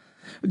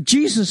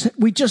 Jesus,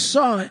 we just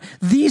saw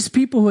these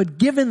people who had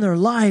given their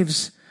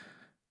lives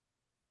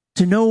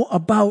to know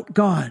about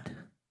God.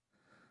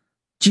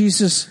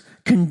 Jesus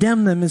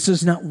condemned them and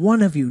says, not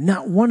one of you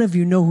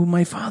know who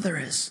my Father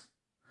is.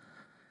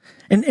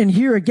 And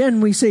here again,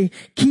 we say,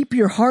 keep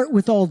your heart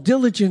with all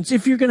diligence.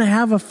 If you're going to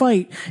have a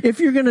fight, if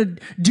you're going to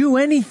do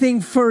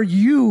anything for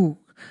you,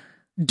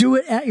 do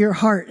it at your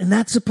heart. And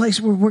that's the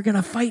place where we're going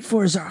to fight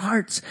for, is our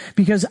hearts.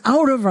 Because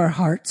out of our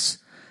hearts,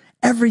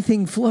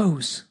 everything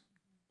flows.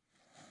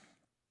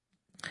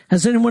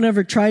 Has anyone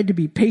ever tried to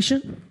be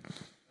patient?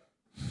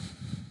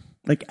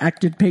 Like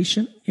acted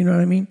patient? You know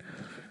what I mean?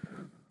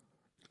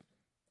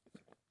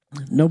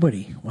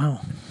 Nobody.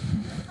 Wow.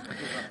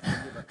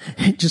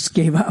 It just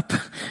gave up.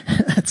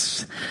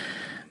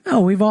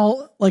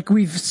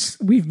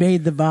 We've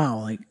made the vow,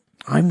 like,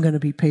 I'm going to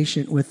be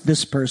patient with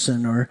this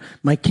person, or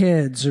my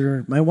kids,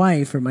 or my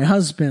wife, or my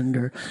husband,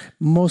 or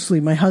mostly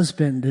my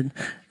husband.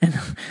 And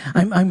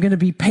I'm going to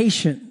be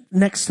patient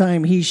next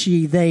time he,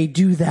 she, they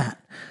do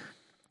that.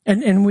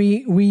 And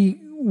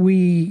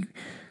we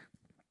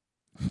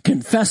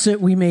confess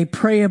it. We may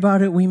pray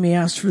about it. We may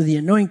ask for the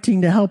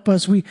anointing to help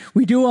us. We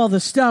do all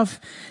the stuff.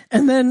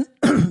 And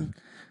then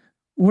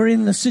we're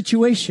in the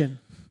situation.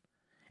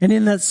 And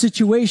in that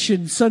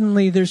situation,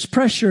 suddenly there's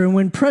pressure. And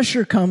when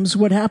pressure comes,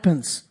 what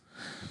happens?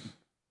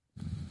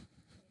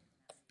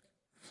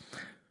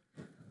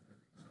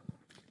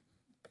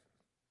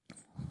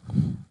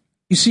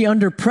 You see,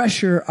 under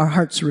pressure, our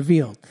heart's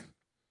revealed.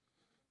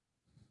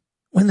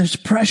 When there's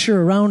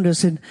pressure around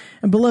us, and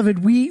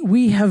beloved,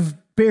 we have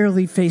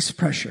barely faced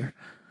pressure.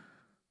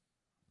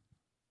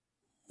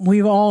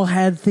 We've all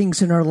had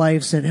things in our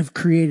lives that have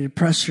created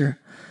pressure.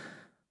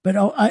 But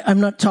I'm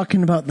not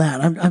talking about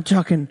that. I'm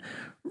talking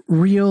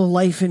real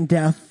life and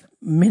death,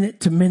 minute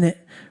to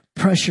minute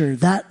pressure.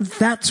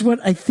 That's what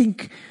I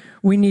think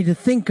we need to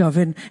think of.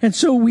 And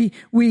so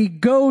we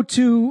go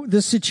to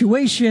the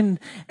situation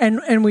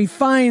and we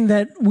find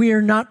that we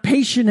are not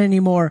patient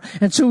anymore.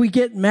 And so we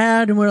get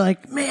mad and we're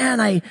like,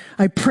 man,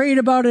 I prayed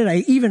about it.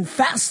 I even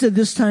fasted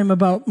this time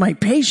about my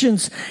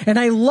patience, and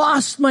I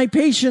lost my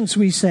patience,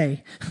 we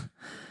say.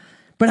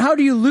 But how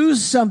do you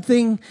lose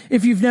something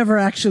if you've never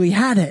actually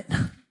had it?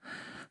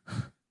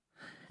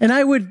 And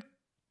I would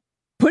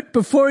put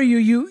before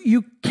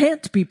you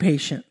can't be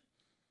patient.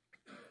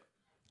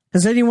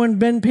 Has anyone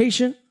been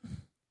patient?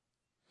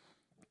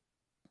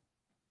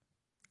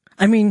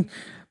 I mean,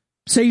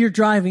 say you're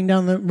driving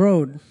down the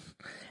road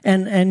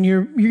and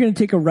you're going to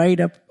take a right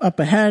up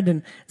ahead,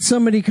 and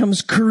somebody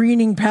comes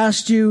careening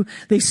past you.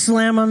 They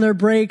slam on their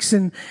brakes,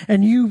 and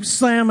you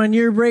slam on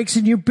your brakes,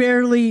 and you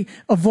barely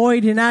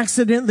avoid an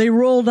accident. They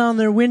roll down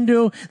their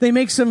window. They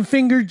make some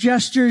finger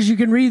gestures. You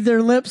can read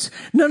their lips.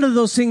 None of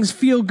those things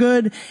feel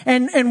good.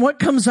 And what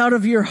comes out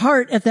of your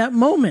heart at that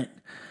moment?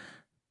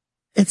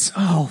 It's,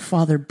 oh,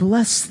 Father,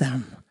 bless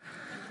them.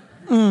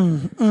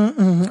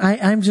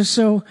 I'm just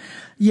so,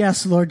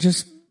 yes, Lord,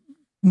 just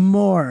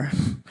more.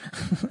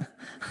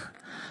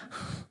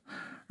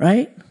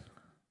 Right?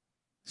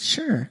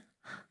 Sure.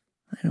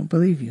 I don't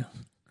believe you.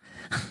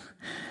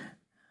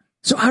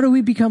 So how do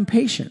we become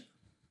patient?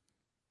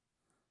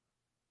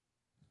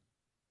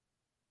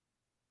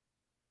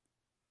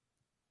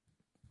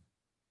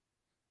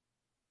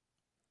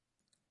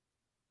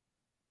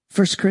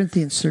 First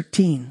Corinthians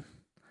 13.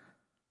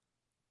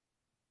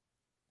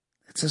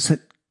 It says that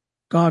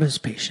God is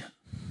patient,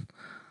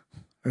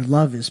 or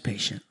love is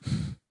patient.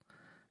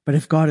 But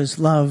if God is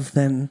love,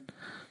 then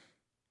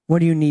what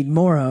do you need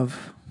more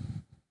of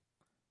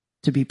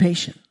to be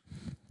patient?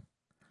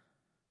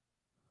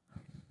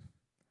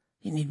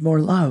 You need more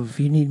love.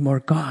 You need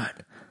more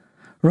God.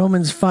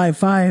 Romans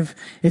 5:5,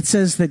 it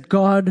says that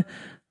God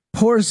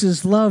pours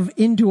his love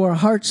into our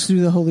hearts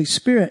through the Holy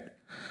Spirit.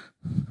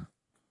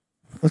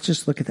 Let's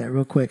just look at that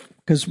real quick,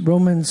 because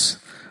Romans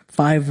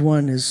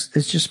 5:1 is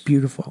just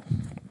beautiful.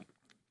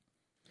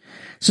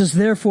 It says,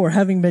 therefore,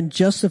 having been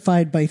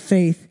justified by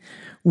faith,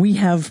 we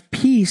have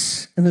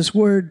peace. And this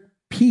word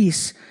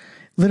peace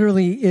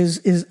literally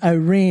is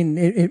irene.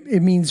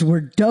 It means we're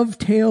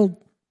dovetailed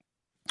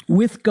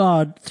with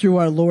God through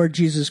our Lord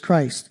Jesus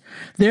Christ.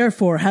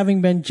 Therefore,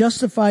 having been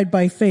justified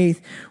by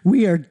faith,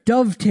 we are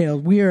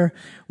dovetailed. We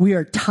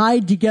are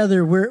tied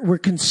together. We're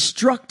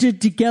constructed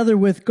together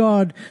with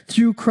God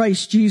through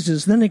Christ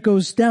Jesus. Then it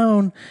goes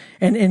down,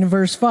 and in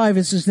verse 5,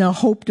 it says, now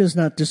hope does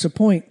not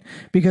disappoint,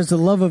 because the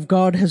love of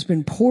God has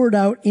been poured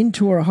out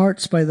into our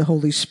hearts by the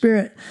Holy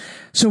Spirit.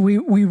 So we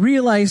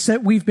realize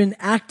that we've been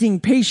acting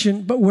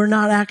patient, but we're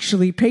not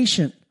actually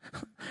patient.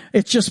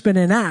 It's just been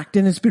an act,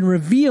 and it's been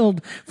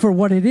revealed for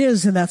what it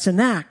is, and that's an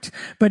act.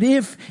 But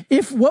if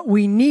what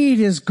we need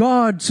is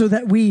God, so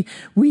that we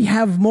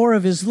have more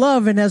of his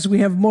love, and as we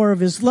have more of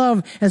his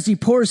love, as he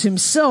pours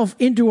himself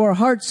into our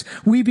hearts,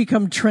 we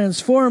become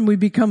transformed, we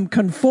become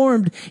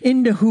conformed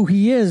into who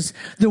he is.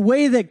 The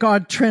way that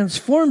God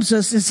transforms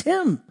us is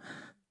him.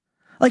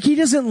 Like, he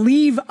doesn't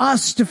leave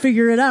us to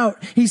figure it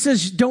out. He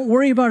says, don't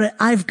worry about it.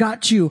 I've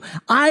got you.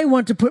 I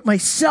want to put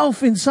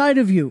myself inside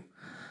of you.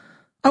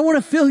 I want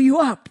to fill you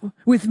up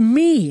with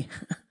me.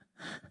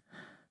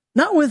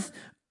 Not with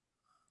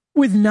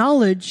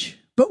knowledge,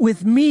 but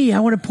with me. I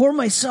want to pour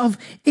myself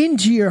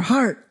into your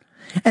heart.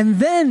 And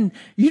then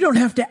you don't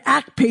have to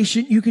act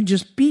patient. You can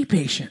just be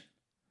patient.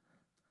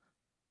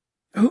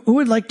 Who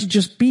would like to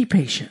just be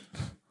patient?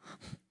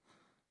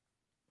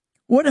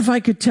 What if I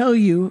could tell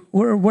you,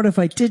 or what if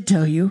I did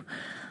tell you,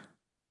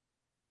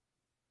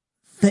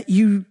 that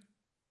you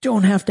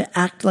don't have to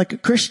act like a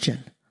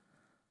Christian?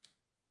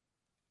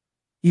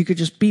 You could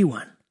just be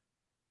one.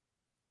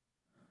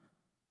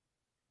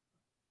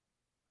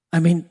 I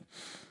mean,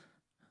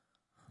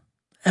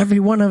 every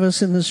one of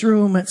us in this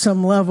room at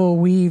some level,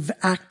 we've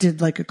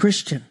acted like a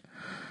Christian.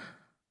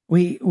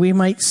 We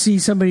might see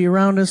somebody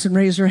around us and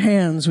raise our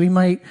hands. We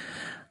might,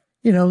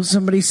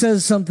 somebody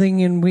says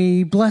something and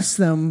we bless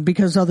them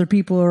because other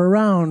people are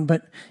around.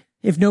 But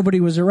if nobody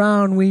was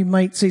around, we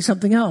might say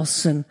something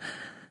else. And,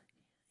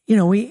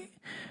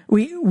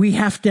 we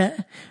have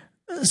to,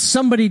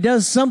 somebody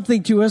does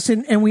something to us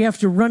and we have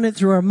to run it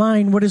through our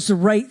mind. What is the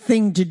right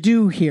thing to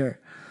do here?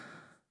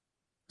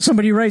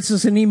 Somebody writes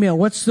us an email.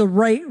 What's the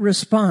right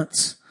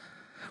response?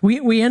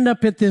 We end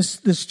up at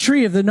this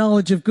tree of the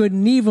knowledge of good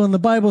and evil, and the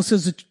Bible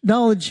says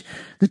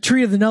the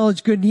tree of the knowledge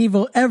of good and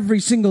evil every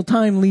single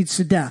time leads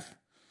to death.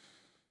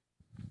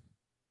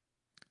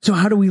 So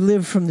how do we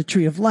live from the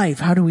tree of life?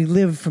 How do we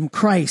live from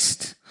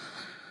Christ?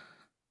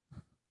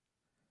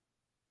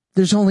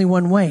 There's only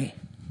one way,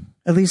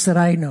 at least that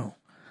I know.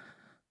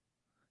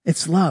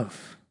 It's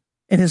love.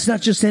 And it's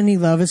not just any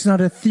love. It's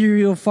not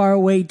ethereal, far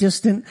away,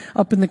 distant,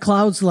 up in the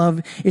clouds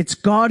love. It's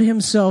God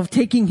himself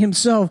taking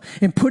himself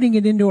and putting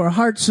it into our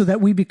hearts so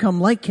that we become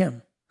like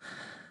him.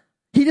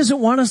 He doesn't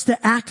want us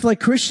to act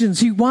like Christians.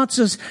 He wants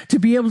us to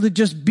be able to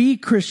just be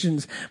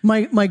Christians.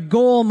 My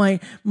goal, my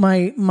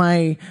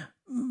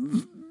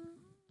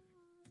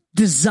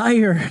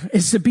desire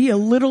is to be a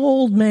little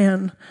old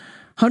man,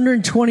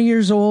 120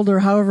 years old or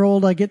however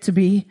old I get to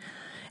be.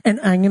 And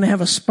I'm going to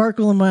have a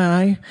sparkle in my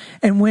eye.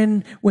 And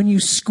when you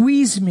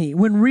squeeze me,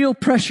 when real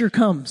pressure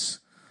comes,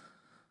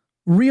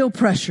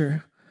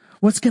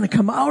 what's going to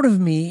come out of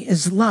me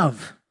is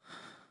love.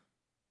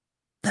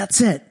 That's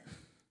it.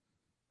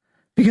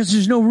 Because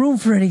there's no room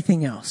for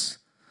anything else.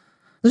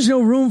 There's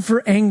no room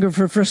for anger,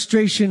 for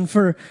frustration,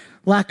 for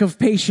lack of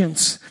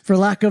patience, for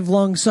lack of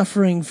long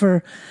suffering,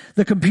 for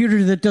the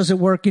computer that doesn't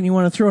work and you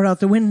want to throw it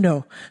out the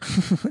window.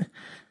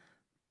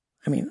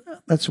 I mean,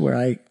 that's where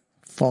I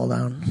fall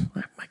down.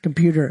 My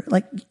computer,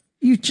 like,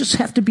 you just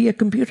have to be a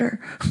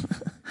computer.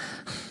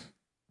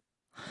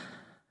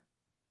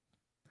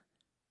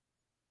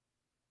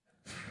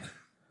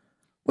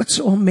 What's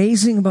so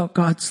amazing about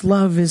God's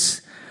love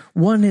is,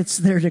 one, it's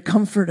there to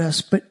comfort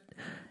us, but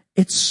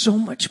it's so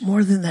much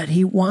more than that.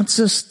 He wants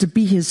us to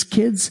be his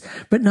kids,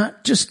 but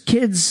not just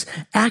kids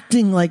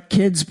acting like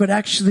kids, but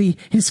actually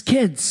his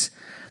kids.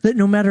 That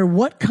no matter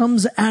what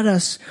comes at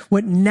us,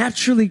 what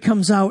naturally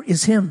comes out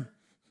is him.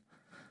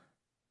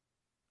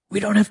 We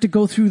don't have to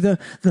go through the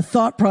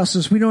thought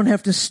process. We don't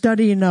have to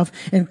study enough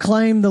and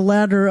climb the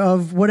ladder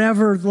of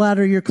whatever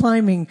ladder you're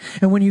climbing.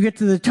 And when you get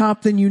to the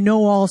top, then you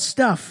know all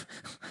stuff.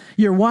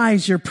 You're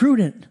wise, you're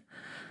prudent.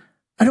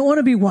 I don't want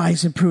to be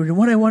wise and prudent.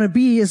 What I want to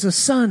be is a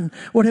son.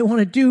 What I want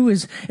to do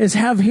is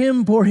have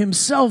him pour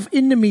himself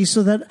into me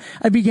so that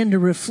I begin to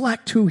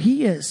reflect who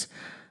he is.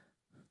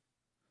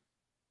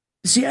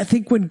 See, I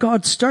think when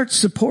God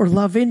starts to pour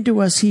love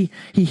into us, he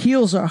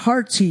heals our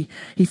hearts. He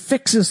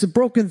fixes the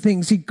broken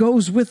things. He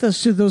goes with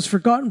us to those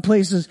forgotten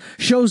places,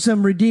 shows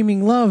them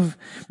redeeming love.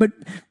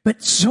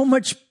 But so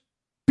much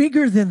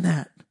bigger than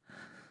that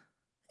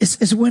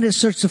is when it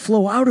starts to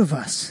flow out of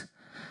us.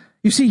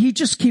 You see, he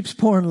just keeps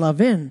pouring love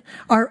in.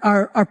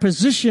 Our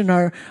position,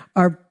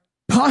 our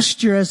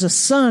posture as a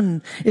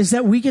son is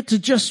that we get to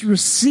just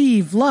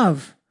receive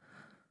love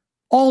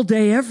all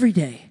day, every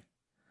day.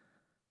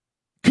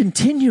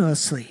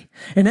 Continuously.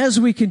 And as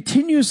we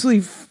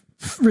continuously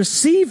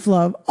receive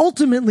love,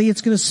 ultimately it's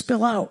going to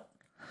spill out.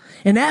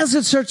 And as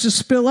it starts to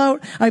spill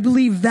out, I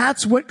believe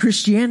that's what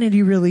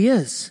Christianity really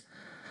is.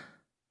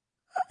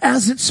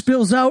 As it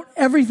spills out,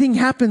 everything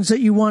happens that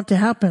you want to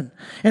happen.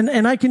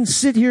 And I can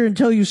sit here and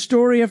tell you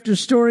story after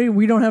story.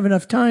 We don't have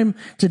enough time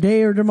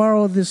today or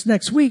tomorrow or this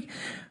next week.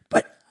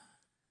 But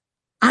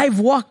I've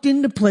walked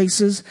into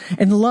places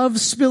and love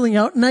spilling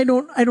out, and I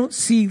don't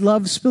see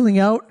love spilling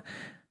out.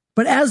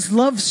 But as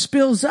love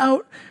spills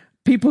out,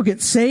 people get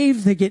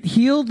saved, they get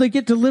healed, they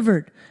get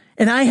delivered.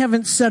 And I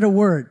haven't said a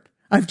word.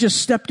 I've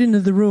just stepped into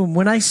the room.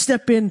 When I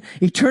step in,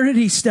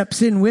 eternity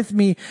steps in with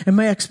me, and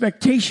my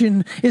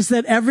expectation is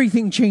that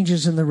everything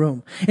changes in the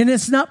room. And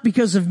it's not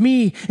because of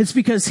me, it's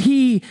because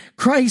he,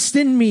 Christ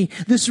in me,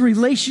 this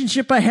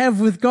relationship I have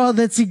with God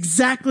that's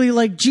exactly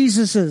like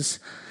Jesus's.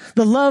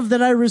 The love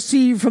that I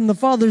receive from the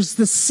Father is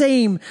the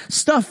same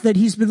stuff that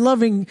he's been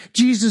loving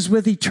Jesus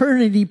with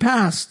eternity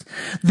past.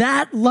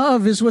 That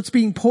love is what's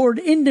being poured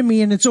into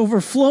me, and it's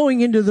overflowing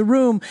into the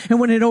room.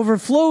 And when it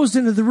overflows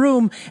into the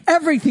room,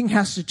 everything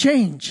has to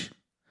change.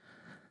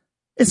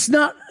 It's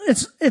not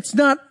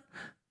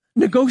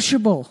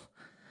negotiable.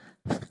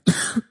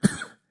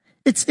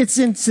 It's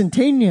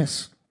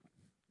instantaneous.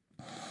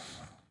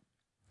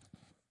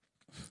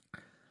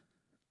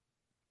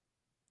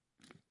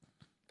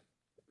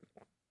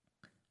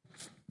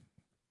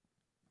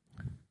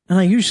 And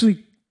I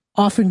usually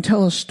often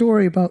tell a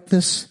story about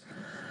this.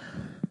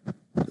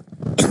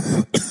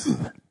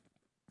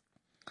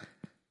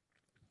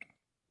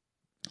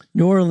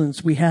 New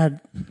Orleans, we had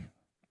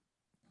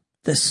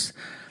the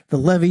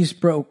levees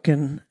broke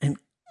and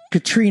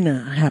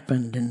Katrina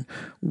happened, and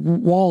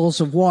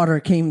walls of water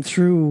came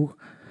through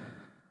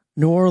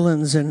New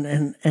Orleans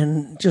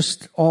and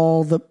just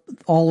all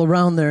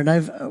around there. And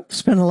I've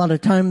spent a lot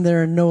of time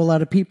there and know a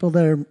lot of people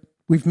there.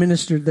 We've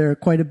ministered there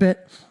quite a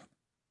bit.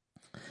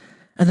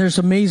 And there's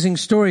amazing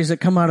stories that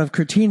come out of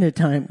Katrina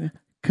time.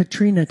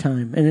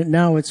 And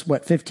now it's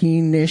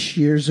 15-ish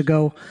years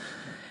ago.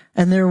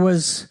 And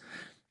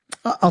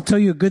I'll tell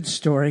you a good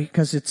story,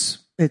 because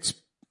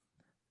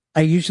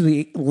I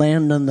usually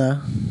land on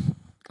the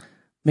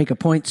make a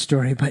point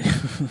story, but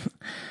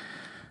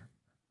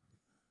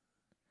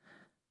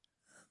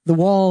the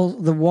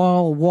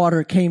wall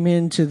water came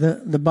into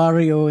the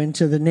barrio,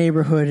 into the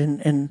neighborhood,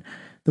 and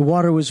the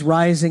water was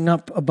rising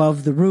up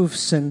above the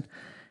roofs, and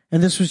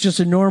this was just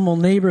a normal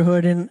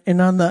neighborhood,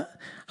 and on the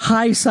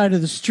high side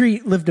of the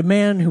street lived a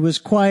man who was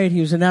quiet.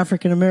 He was an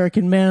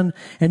African-American man,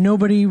 and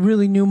nobody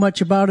really knew much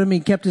about him.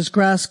 He kept his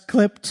grass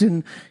clipped,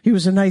 and he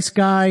was a nice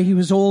guy. He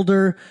was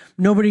older.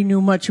 Nobody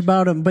knew much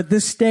about him. But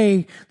this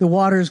day, the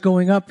water's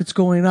going up, it's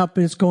going up,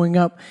 and it's going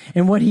up.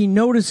 And what he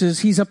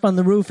notices, he's up on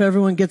the roof.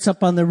 Everyone gets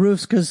up on the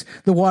roofs because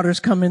the water's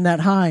coming that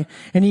high.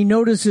 And he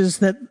notices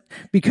that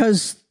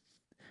because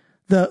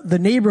the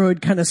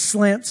neighborhood kind of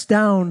slants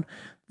down,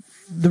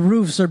 the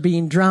roofs are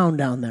being drowned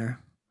down there.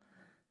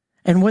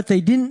 And what they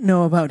didn't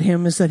know about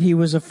him is that he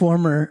was a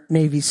former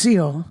Navy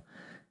SEAL,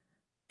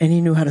 and he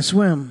knew how to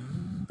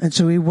swim. And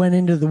so he went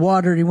into the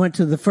water, and he went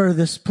to the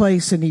furthest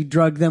place, and he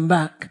dragged them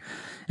back.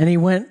 And he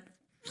went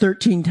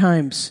 13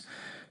 times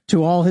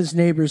to all his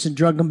neighbors and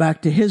dragged them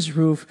back to his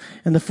roof.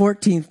 And the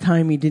 14th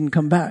time, he didn't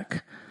come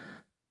back.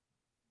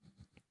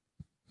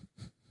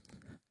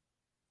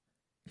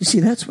 You see,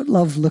 that's what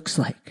love looks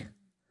like.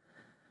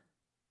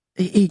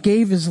 He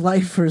gave his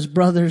life for his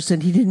brothers,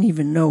 and he didn't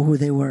even know who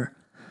they were.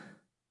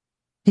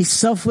 He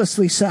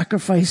selflessly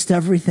sacrificed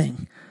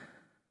everything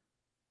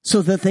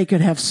so that they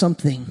could have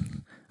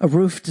something, a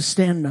roof to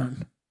stand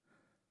on.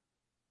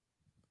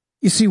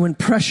 You see, when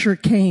pressure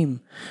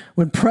came,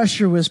 when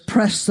pressure was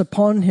pressed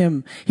upon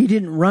him, he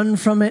didn't run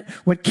from it.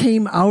 What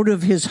came out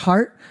of his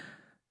heart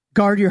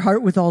Guard your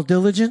heart with all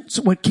diligence.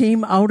 What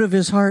came out of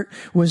his heart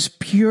was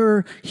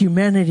pure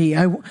humanity.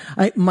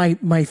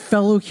 My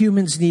fellow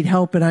humans need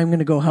help, and I'm going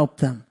to go help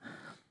them.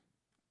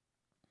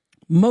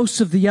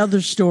 Most of the other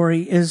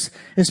story is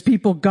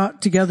people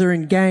got together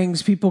in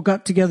gangs, people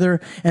got together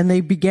and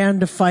they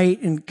began to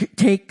fight and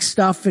take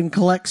stuff and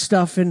collect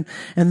stuff. And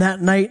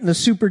that night in the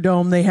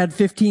Superdome, they had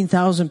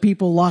 15,000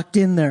 people locked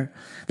in there.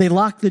 They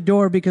locked the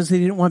door because they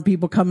didn't want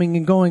people coming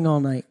and going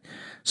all night.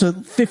 So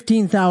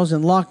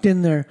 15,000 locked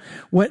in there.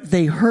 What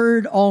they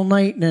heard all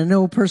night, and I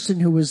know a person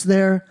who was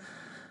there,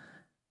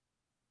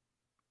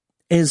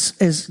 is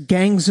as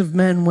gangs of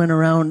men went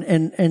around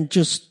and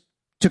just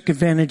took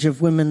advantage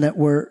of women that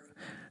were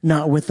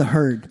not with the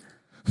herd.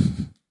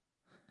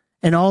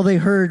 And all they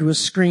heard was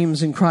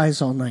screams and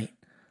cries all night.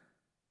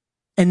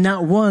 And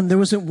there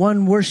wasn't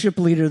one worship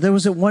leader. There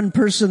wasn't one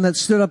person that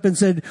stood up and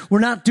said, we're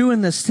not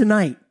doing this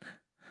tonight.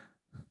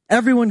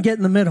 Everyone get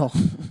in the middle.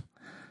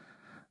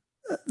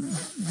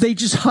 They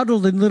just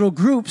huddled in little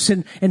groups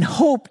and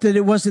hoped that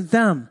it wasn't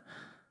them.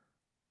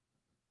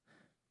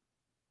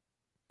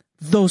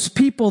 Those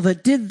people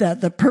that did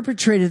that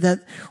perpetrated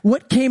that,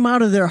 what came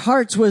out of their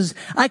hearts was,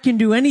 I can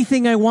do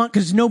anything I want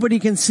because nobody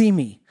can see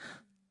me.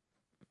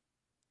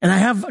 And I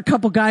have a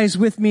couple guys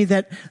with me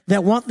that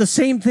want the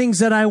same things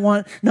that I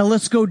want. Now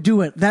let's go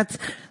do it. That's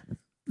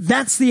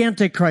the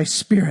Antichrist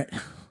spirit.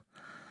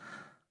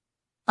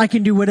 I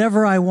can do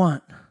whatever I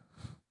want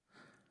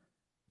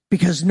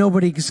because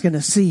nobody's going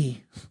to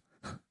see.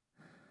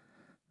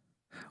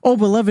 Oh,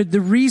 beloved,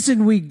 the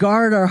reason we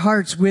guard our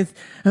hearts with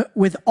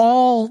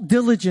all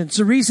diligence,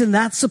 the reason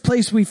that's the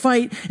place we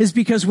fight is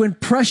because when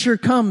pressure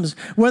comes,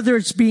 whether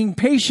it's being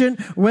patient,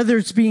 whether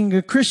it's being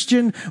a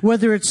Christian,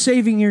 whether it's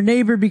saving your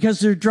neighbor because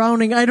they're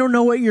drowning, I don't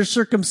know what your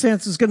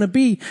circumstance is going to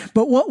be,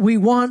 but what we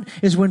want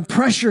is when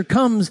pressure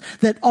comes,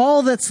 that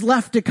all that's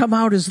left to come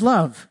out is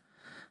love.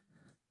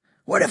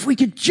 What if we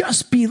could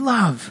just be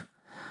love?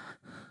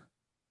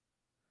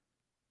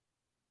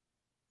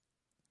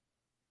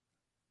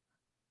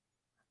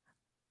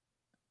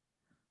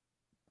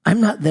 I'm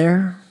not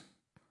there.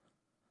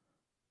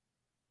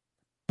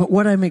 But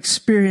what I'm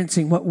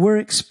experiencing, what we're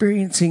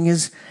experiencing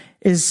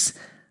is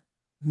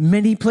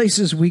many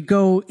places we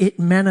go, it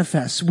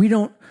manifests. We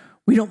don't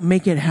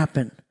make it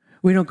happen.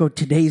 We don't go,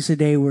 today's the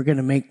day we're going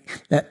to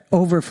make that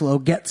overflow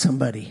get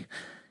somebody.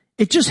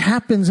 It just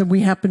happens and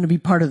we happen to be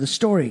part of the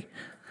story.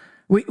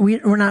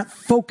 We're not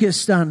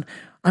focused on,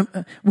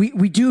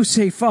 we do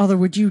say, Father,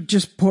 would you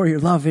just pour your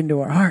love into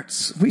our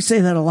hearts? We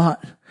say that a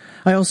lot.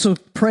 I also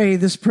pray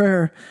this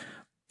prayer,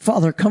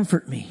 Father,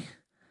 comfort me.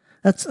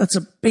 That's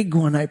a big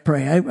one I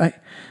pray.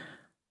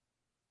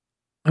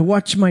 I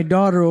watched my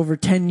daughter over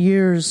 10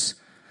 years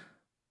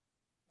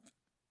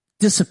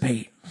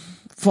dissipate,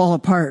 fall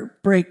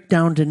apart, break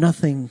down to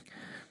nothing.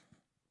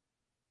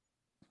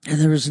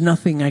 And there was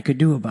nothing I could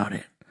do about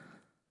it.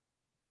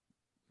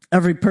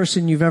 Every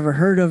person you've ever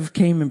heard of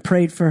came and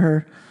prayed for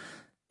her.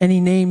 Any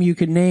name you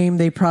could name,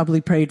 they probably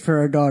prayed for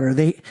our daughter.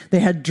 They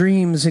had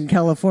dreams in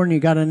California,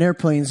 got on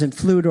airplanes and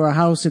flew to our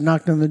house and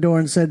knocked on the door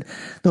and said,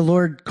 the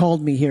Lord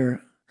called me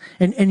here.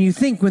 And you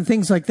think when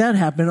things like that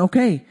happen,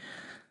 okay,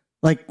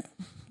 like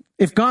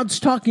if God's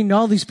talking to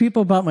all these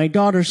people about my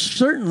daughter,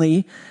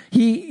 certainly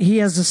he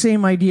has the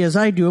same idea as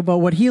I do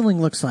about what healing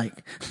looks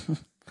like.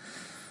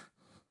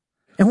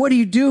 And what do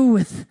you do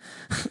with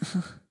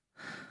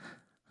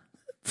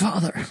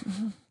Father?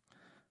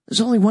 There's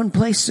only one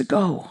place to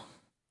go.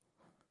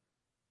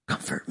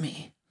 Comfort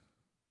me.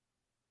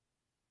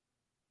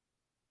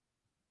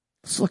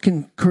 Let's look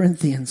in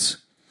Corinthians.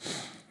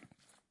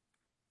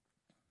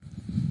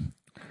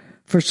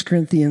 1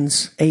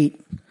 Corinthians 8.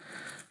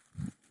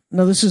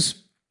 Now this is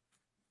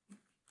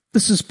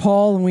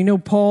Paul, and we know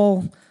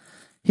Paul,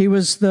 he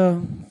was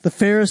the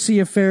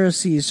Pharisee of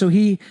Pharisees. So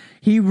he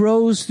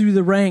rose through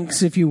the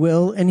ranks, if you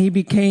will, and he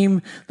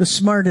became the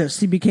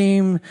smartest. He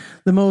became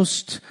the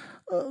most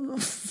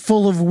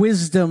full of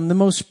wisdom, the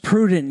most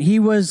prudent. He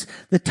was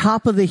the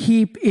top of the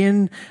heap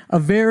in a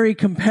very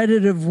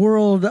competitive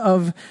world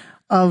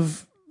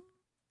of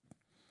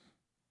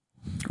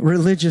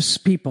religious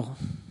people.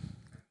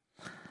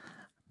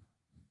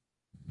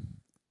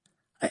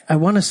 I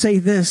want to say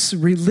this,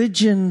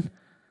 religion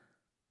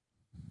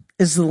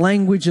is the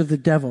language of the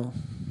devil.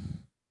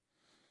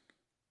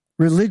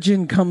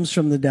 Religion comes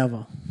from the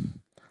devil.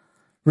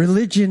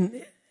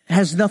 Religion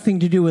has nothing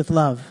to do with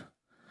love.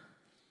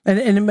 And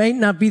it might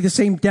not be the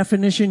same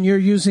definition you're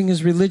using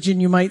as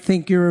religion. You might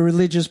think you're a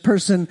religious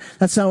person.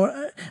 That's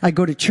how I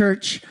go to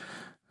church.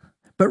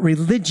 But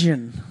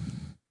religion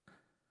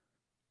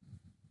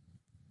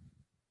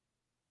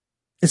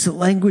is the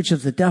language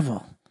of the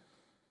devil.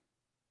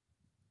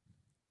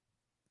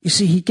 You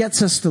see, he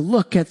gets us to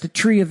look at the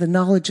tree of the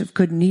knowledge of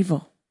good and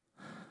evil,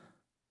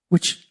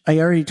 which I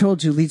already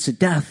told you leads to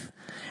death.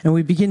 And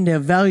we begin to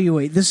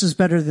evaluate, this is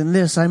better than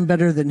this, I'm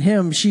better than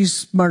him, she's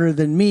smarter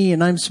than me,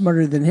 and I'm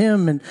smarter than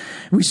him. And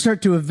we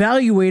start to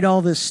evaluate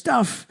all this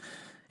stuff.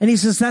 And he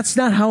says, that's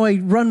not how I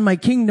run my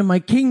kingdom. My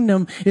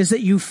kingdom is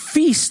that you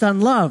feast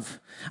on love.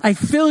 I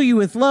fill you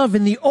with love,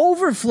 and the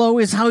overflow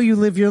is how you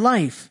live your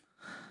life.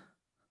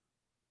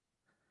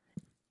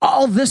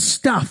 All this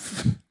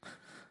stuff.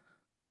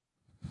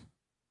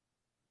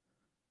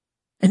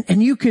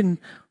 And you can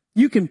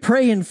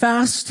pray and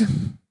fast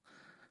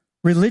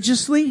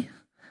religiously,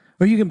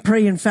 or you can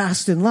pray and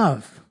fast in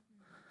love.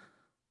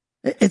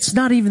 It's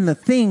not even the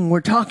thing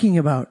we're talking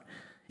about.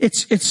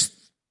 It's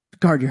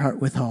guard your heart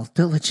with all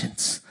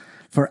diligence,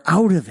 for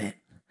out of it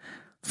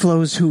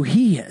flows who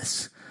he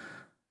is.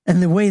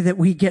 And the way that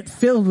we get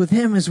filled with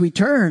him is we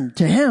turn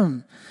to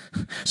him.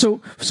 So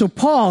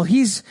Paul,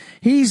 he's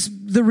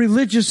the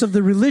religious of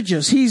the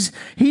religious.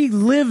 He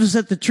lives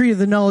at the tree of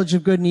the knowledge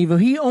of good and evil.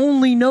 He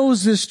only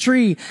knows this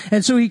tree.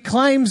 And so he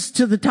climbs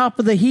to the top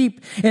of the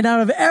heap, and out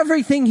of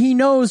everything he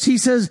knows, he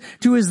says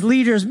to his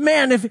leaders,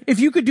 man, if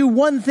you could do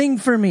one thing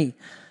for me,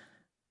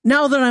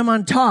 now that I'm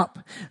on top,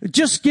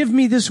 just give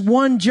me this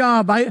one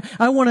job.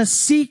 I want to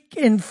seek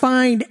and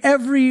find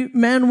every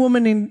man,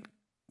 woman, and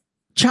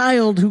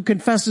child who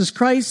confesses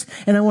Christ,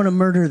 and I want to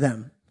murder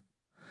them.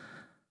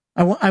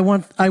 I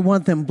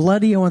want them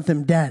bloody. I want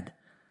them dead.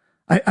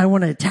 I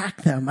want to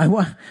attack them.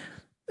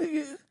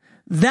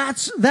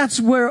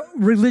 That's where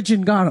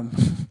religion got him.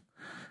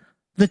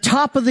 The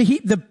top of the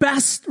heap, the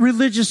best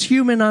religious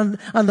human on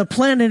the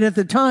planet at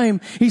the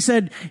time, he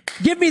said,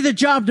 give me the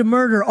job to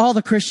murder all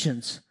the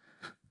Christians.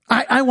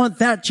 I want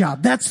that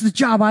job. That's the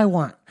job I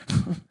want.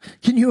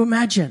 Can you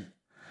imagine?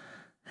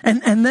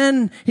 And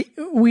then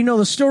we know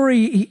the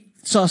story. He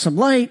saw some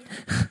light.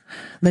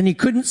 Then he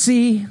couldn't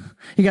see.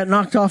 He got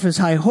knocked off his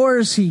high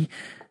horse.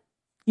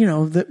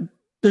 There's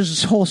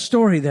this whole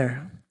story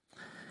there.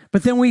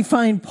 But then we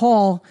find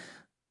Paul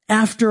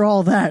after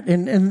all that.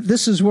 And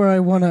this is where I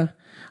want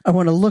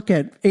to look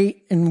at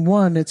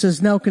 8:1. It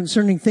says, now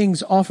concerning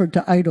things offered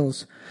to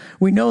idols,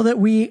 we know that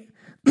we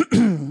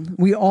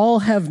all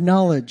have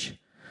knowledge.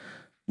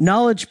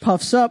 Knowledge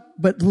puffs up,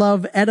 but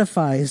love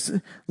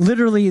edifies.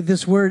 Literally,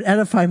 this word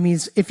edify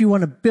means if you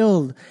want to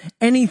build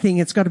anything,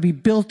 it's got to be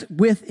built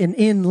with and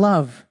in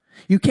love.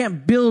 You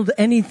can't build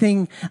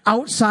anything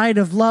outside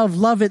of love.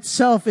 Love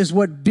itself is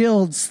what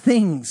builds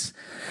things.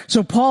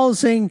 So Paul is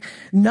saying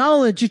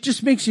knowledge, it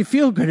just makes you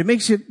feel good. It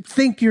makes you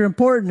think you're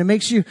important. It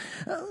makes you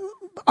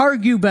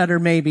argue better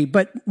maybe,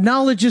 but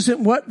knowledge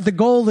isn't what the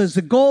goal is.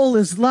 The goal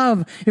is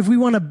love. If we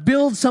want to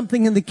build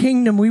something in the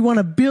kingdom, we want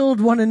to build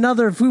one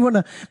another. If we want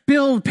to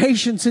build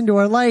patience into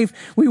our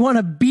life, we want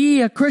to be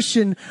a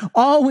Christian,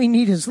 all we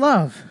need is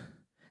love,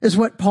 is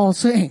what Paul's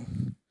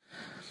saying.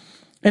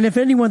 And if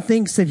anyone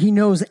thinks that he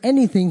knows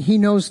anything, he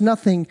knows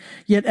nothing,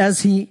 yet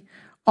as he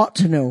ought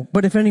to know.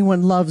 But if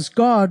anyone loves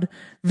God,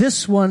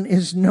 this one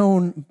is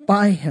known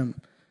by him.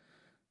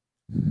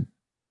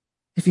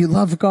 If you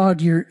love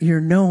God,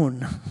 you're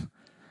known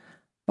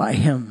by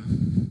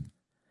him.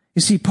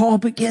 You see, Paul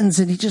begins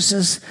and he just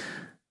says,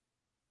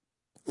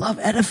 love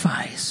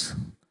edifies.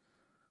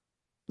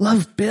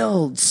 Love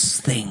builds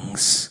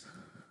things.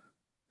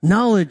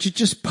 Knowledge, it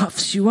just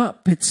puffs you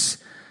up.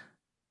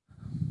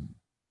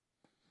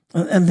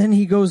 And then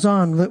he goes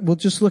on. We'll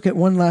just look at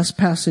one last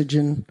passage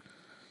in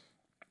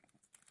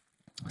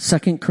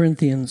 2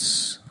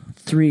 Corinthians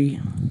 3.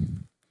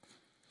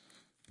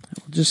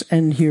 We'll just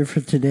end here for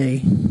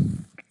today.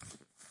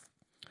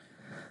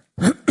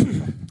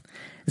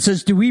 It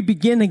says, do we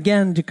begin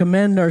again to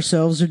commend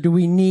ourselves, or do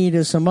we need,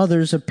 as some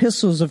others,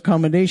 epistles of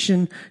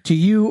commendation to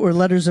you or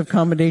letters of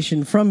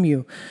commendation from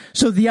you?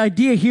 So the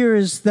idea here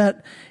is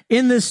that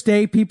in this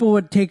day, people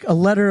would take a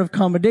letter of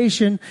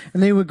commendation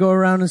and they would go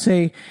around and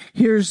say,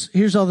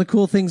 here's all the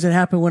cool things that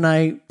happen when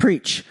I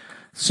preach.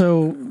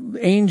 So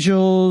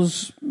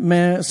angels,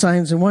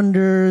 signs and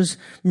wonders,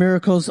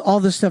 miracles,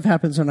 all this stuff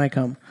happens when I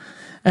come.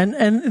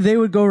 And they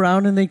would go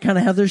around and they'd kind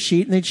of have their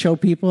sheet and they'd show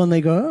people and they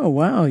go, oh,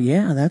 wow,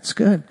 yeah, that's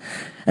good.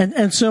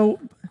 And so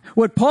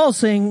what Paul's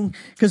saying,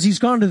 because he's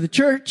gone to the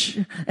church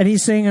and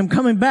he's saying, I'm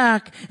coming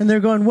back. And they're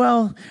going,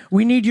 well,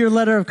 we need your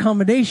letter of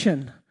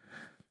commendation.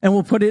 And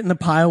we'll put it in the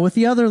pile with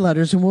the other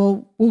letters and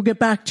we'll get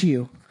back to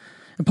you.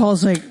 And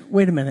Paul's like,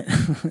 wait a minute.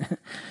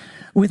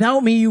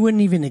 Without me, you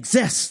wouldn't even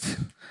exist.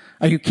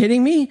 Are you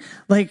kidding me?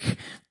 Like,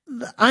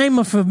 I'm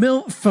a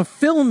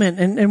fulfillment,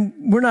 and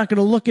we're not going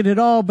to look at it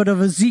all, but of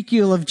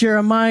Ezekiel, of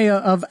Jeremiah,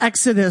 of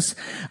Exodus.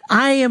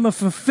 I am a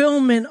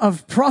fulfillment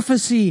of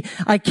prophecy.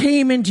 I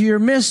came into your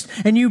midst,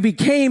 and you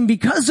became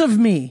because of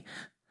me.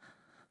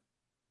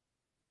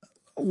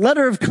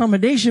 Letter of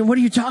commendation, what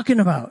are you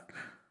talking about?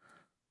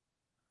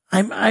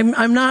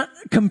 I'm not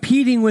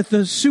competing with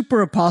the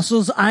super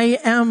apostles. I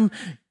am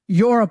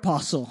your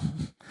apostle.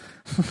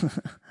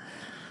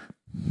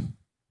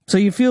 So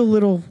you feel a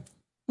little,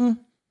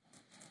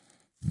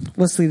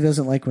 Leslie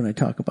doesn't like when I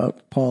talk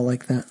about Paul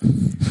like that.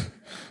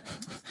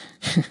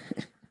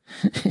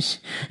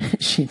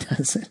 She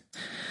doesn't.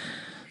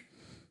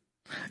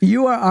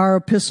 You are our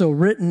epistle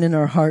written in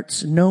our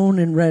hearts, known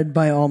and read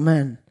by all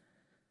men.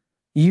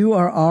 You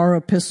are our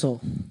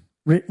epistle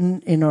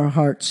written in our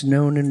hearts,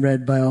 known and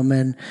read by all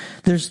men.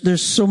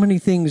 There's so many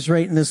things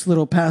right in this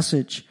little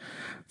passage.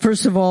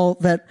 First of all,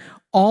 that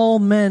all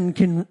men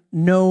can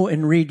know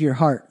and read your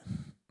heart.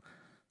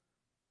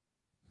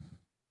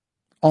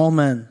 All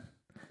men.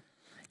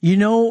 You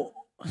know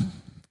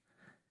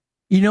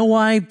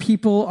why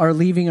people are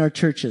leaving our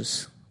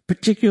churches,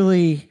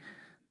 particularly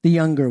the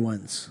younger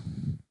ones?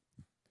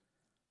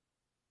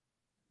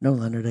 No,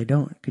 Leonard, I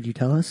don't. Could you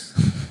tell us?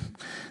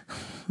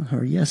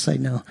 Or yes, I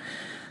know.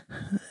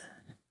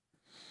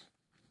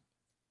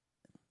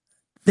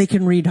 They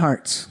can read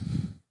hearts.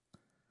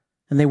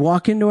 And they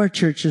walk into our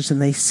churches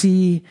and they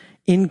see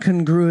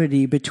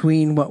incongruity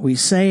between what we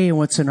say and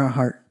what's in our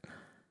heart.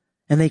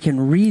 And they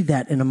can read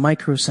that in a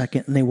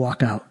microsecond and they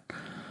walk out.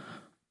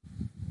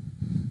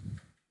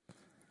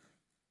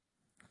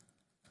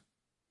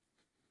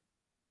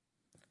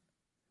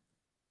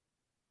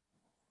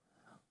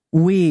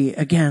 We,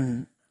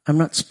 again, I'm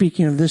not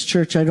speaking of this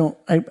church.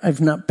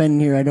 I've not been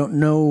here. I don't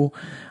know.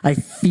 I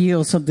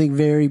feel something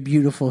very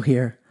beautiful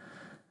here.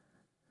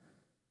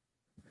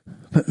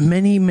 But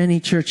many, many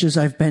churches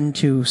I've been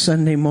to,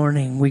 Sunday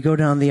morning, we go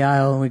down the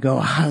aisle and we go,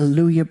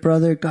 hallelujah,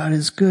 brother, God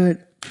is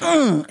good.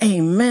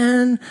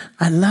 Amen.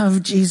 I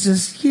love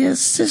Jesus.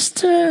 Yes,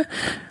 sister.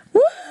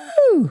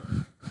 Woo!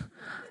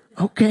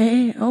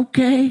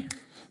 Okay.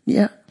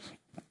 Yeah,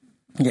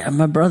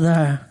 my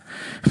brother.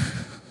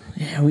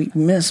 Yeah, we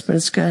missed, but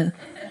it's good.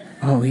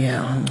 Oh,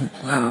 yeah.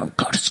 Wow,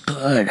 God is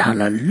good.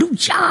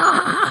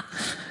 Hallelujah.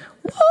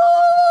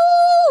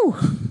 Woo!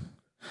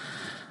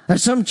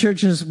 There's some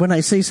churches, when I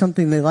say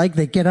something they like,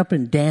 they get up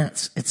and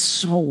dance. It's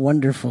so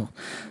wonderful.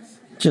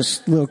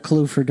 Just a little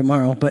clue for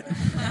tomorrow, but...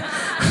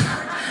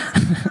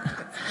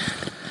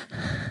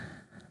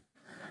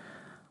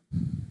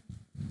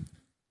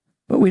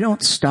 But we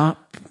don't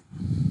stop.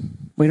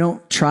 We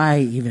don't try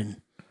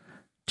even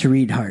to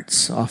read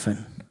hearts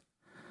often.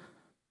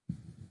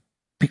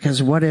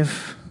 Because what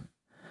if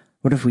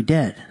we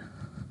did?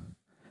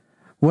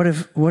 What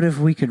if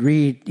we could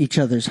read each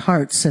other's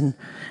hearts and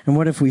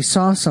what if we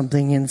saw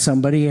something in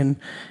somebody and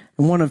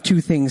one of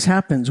two things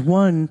happens.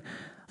 One,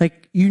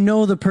 like,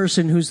 the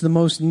person who's the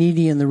most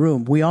needy in the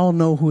room. We all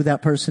know who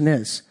that person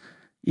is.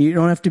 You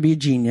don't have to be a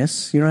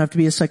genius. You don't have to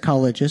be a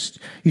psychologist.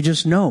 You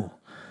just know.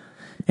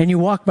 And you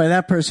walk by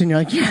that person, you're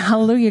like, yeah,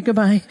 hallelujah,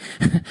 goodbye.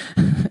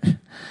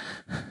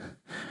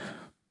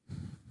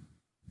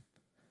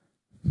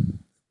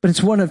 But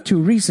it's one of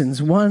two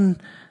reasons. One,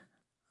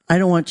 I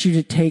don't want you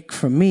to take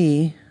from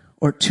me.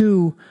 Or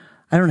two,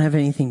 I don't have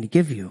anything to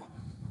give you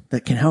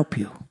that can help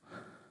you.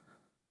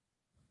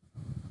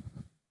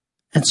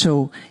 And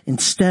so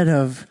instead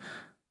of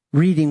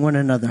reading one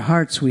another's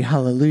hearts, we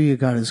hallelujah,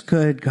 God is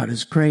good, God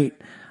is great,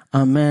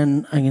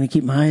 amen. I'm going to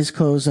keep my eyes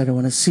closed. I don't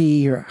want to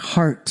see your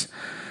heart.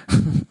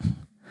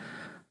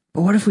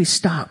 But what if we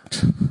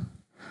stopped?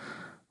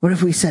 What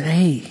if we said,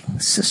 hey,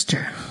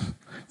 sister,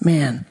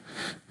 man,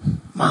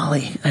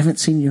 Molly, I haven't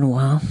seen you in a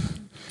while.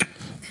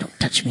 Don't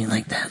touch me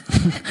like that.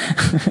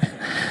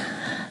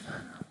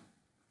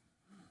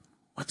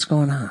 What's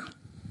going on?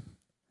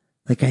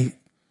 Like I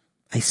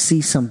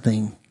see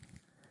something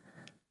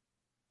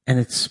and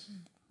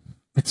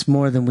it's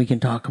more than we can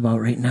talk about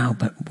right now.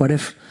 But what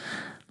if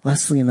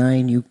Leslie and I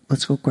and you,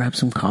 let's go grab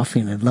some coffee,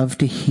 and I'd love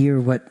to hear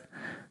what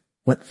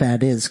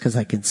that is, because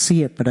I can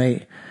see it, but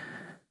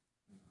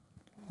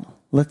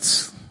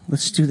let's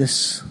do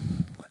this.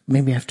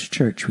 Maybe after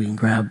church we can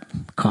grab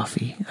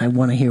coffee. I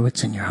want to hear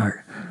what's in your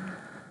heart.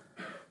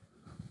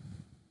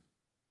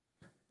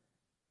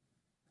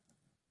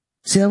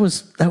 See, that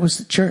was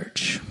the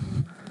church.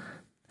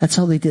 That's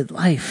how they did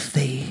life.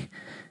 They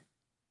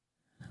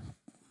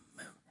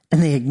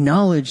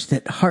acknowledged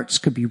that hearts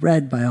could be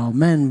read by all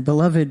men.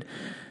 Beloved,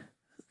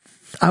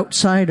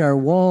 outside our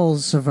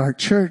walls of our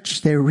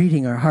church, they're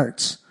reading our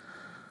hearts.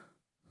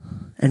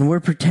 And we're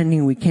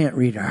pretending we can't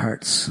read our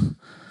hearts.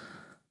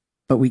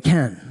 But we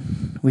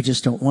can. We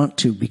just don't want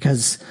to,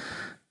 because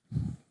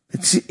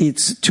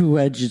it's a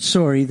two-edged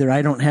sword. Either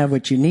I don't have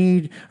what you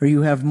need, or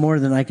you have more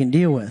than I can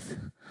deal with.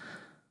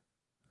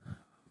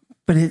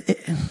 But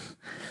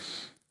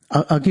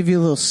I'll give you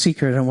a little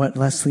secret on what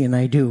Leslie and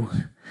I do.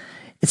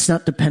 It's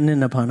not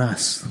dependent upon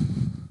us.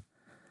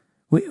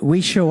 We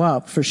show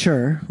up for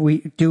sure.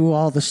 We do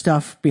all the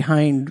stuff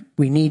behind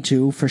we need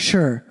to for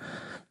sure.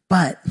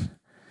 But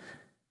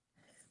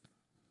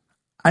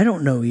I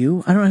don't know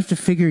you. I don't have to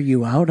figure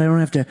you out. I don't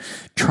have to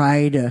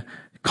try to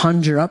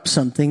conjure up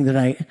something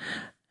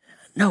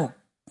no,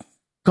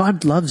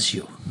 God loves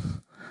you.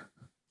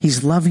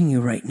 He's loving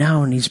you right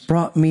now, and He's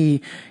brought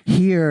me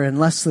here and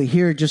Leslie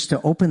here just to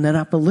open that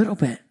up a little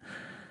bit.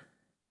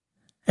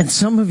 And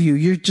some of you,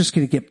 you're just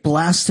going to get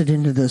blasted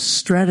into the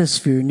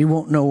stratosphere and you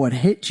won't know what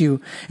hit you,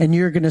 and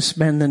you're going to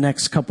spend the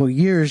next couple of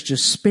years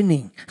just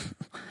spinning.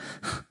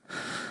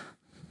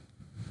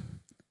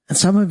 And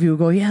some of you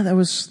go, yeah, that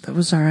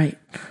was all right.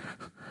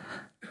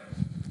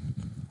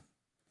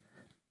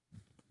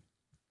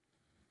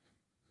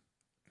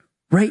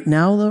 Right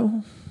now,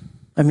 though,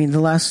 the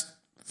last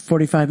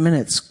 45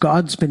 minutes,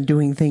 God's been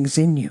doing things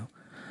in you.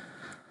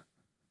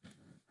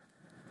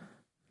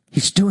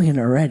 He's doing it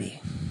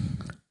already.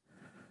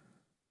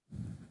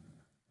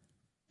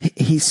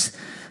 He's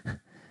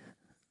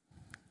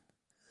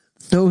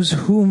those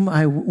whom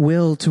I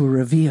will to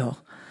reveal.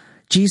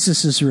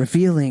 Jesus is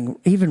revealing,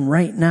 even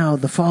right now,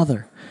 the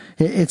Father.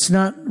 It's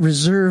not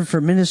reserved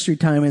for ministry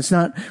time. It's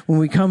not when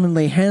we come and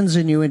lay hands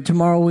on you and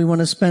tomorrow we want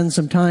to spend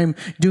some time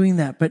doing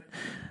that. But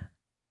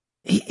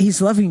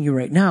he's loving you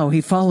right now.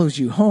 He follows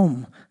you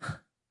home.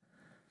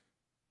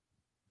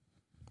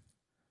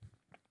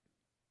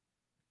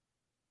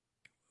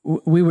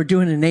 We were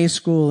doing an A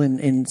school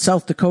in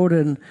South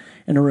Dakota,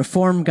 and a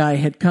Reform guy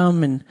had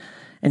come,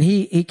 and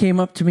he came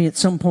up to me at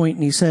some point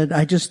and he said,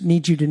 I just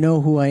need you to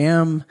know who I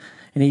am.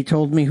 And he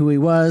told me who he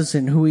was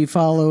and who he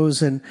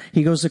follows, and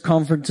he goes to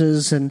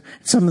conferences, and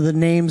some of the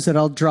names that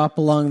I'll drop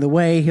along the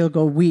way, he'll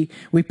go, we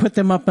put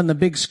them up on the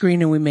big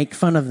screen and we make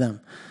fun of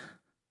them.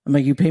 I'm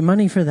like, you pay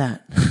money for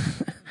that?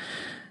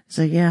 He's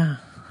like, yeah,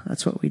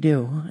 that's what we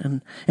do.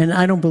 And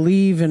I don't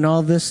believe in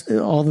all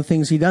the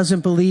things he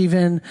doesn't believe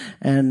in,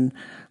 and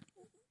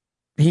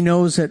he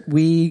knows that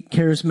we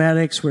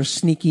charismatics, we're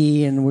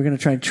sneaky and we're going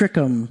to try and trick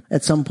him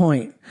at some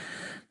point.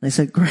 And I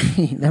said,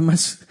 great, that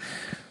must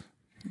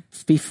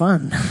be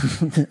fun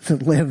to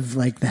live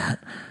like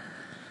that.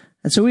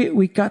 And so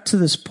we got to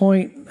this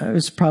point. It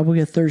was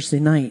probably a Thursday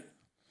night,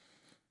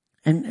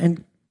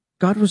 and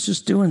God was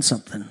just doing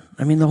something.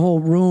 I mean, the whole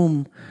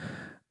room,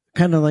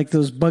 kind of like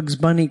those Bugs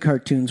Bunny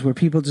cartoons where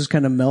people just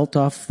kind of melt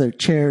off their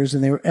chairs,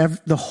 and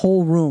the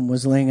whole room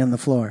was laying on the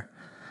floor.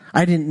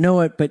 I didn't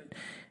know it, but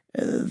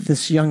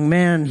this young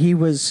man,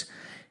 his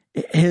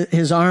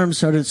arms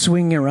started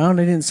swinging around.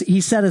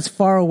 He sat as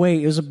far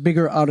away. It was a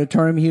bigger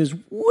auditorium. He was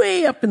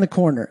way up in the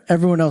corner.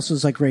 Everyone else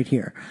was like right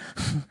here.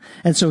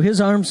 And so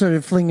his arms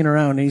started flinging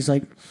around, and he's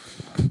like,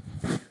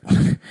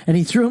 and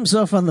he threw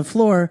himself on the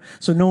floor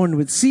so no one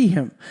would see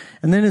him.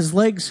 And then his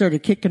legs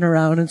started kicking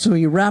around, and so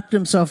he wrapped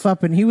himself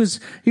up, and he was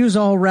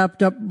all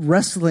wrapped up,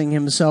 wrestling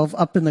himself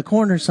up in the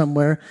corner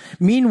somewhere.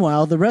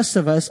 Meanwhile, the rest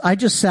of us, I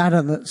just sat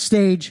on the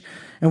stage,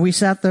 and we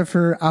sat there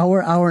for an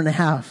hour and a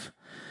half.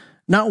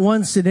 Not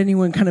once did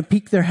anyone kind of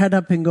peek their head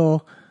up and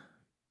go,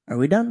 are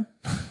we done?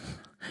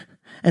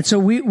 And so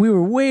we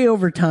were way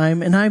over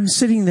time, and I'm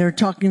sitting there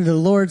talking to the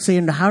Lord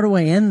saying, how do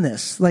I end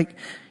this? Like,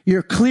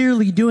 you're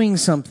clearly doing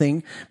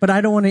something, but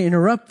I don't want to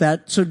interrupt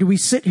that. So do we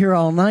sit here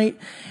all night?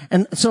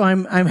 And so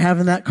I'm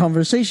having that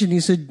conversation. He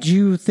said, do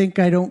you think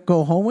I don't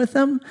go home with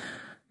them?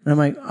 And I'm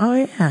like, oh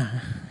yeah,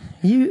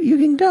 you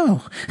can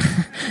go.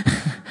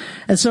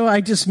 And so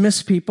I just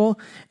miss people,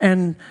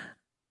 and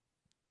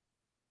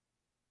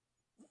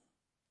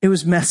it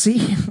was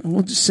messy.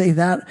 We'll just say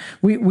that.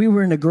 We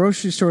were in a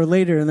grocery store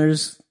later, and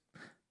there's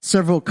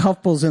several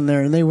couples in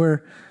there, and they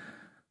were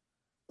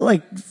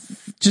like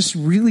just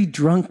really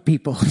drunk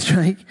people.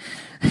 Right?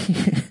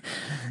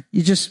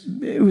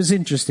 It was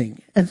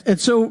interesting.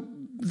 And so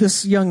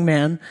this young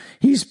man,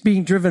 he's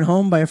being driven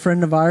home by a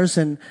friend of ours,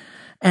 and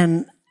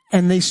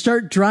they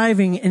start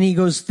driving, and he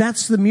goes,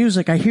 that's the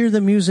music. I hear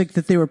the music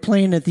that they were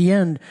playing at the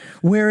end.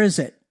 Where is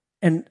it?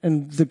 And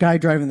the guy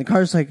driving the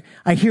car is like,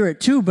 I hear it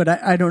too, but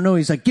I don't know.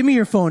 He's like, give me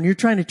your phone. You're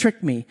trying to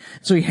trick me.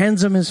 So he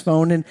hands him his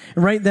phone, and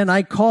right then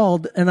I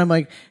called, and I'm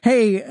like,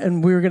 hey,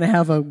 and we were going to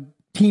have a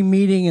team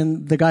meeting,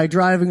 and the guy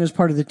driving was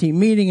part of the team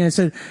meeting. And I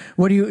said,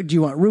 do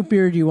you want root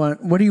beer?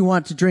 What do you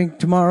want to drink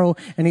tomorrow?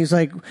 And he's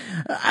like,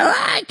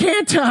 I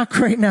can't talk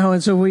right now.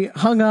 And so we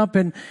hung up,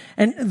 and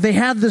they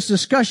had this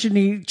discussion.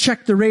 He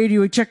checked the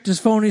radio. He checked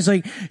his phone. He's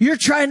like, you're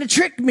trying to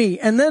trick me.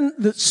 And then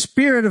the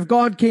Spirit of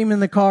God came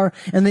in the car,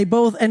 and they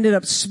both ended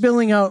up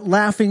spilling out,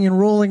 laughing and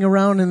rolling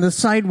around in the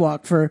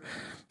sidewalk for,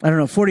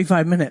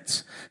 45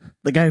 minutes.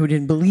 The guy who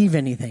didn't believe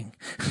anything.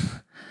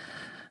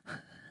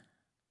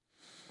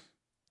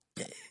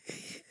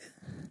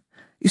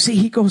 You see,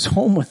 he goes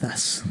home with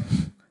us.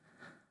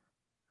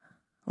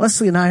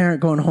 Leslie and I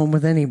aren't going home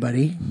with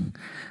anybody,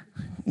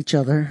 each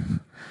other.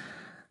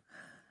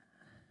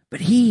 But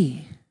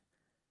he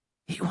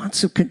wants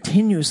to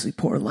continuously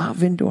pour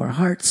love into our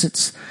hearts.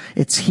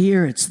 It's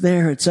here, it's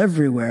there, it's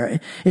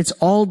everywhere. It's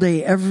all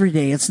day, every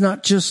day. It's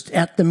not just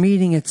at the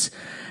meeting.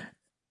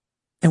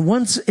 And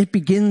once it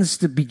begins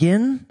to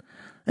begin,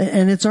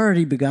 and it's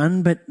already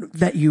begun, but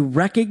that you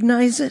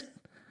recognize it,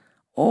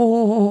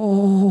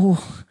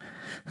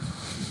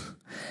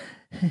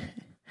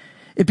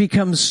 it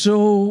becomes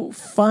so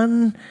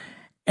fun.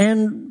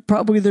 And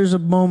probably there's a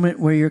moment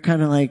where you're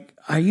kind of like,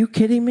 are you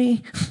kidding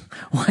me?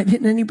 Why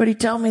didn't anybody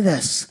tell me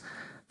this?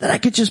 That I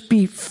could just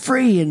be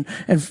free and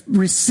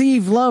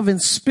receive love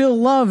and spill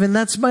love, and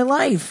that's my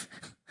life.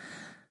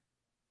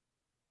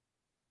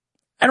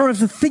 I don't have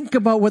to think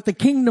about what the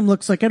kingdom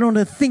looks like. I don't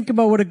have to think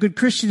about what a good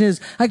Christian is.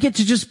 I get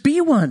to just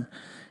be one.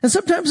 And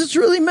sometimes it's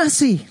really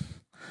messy.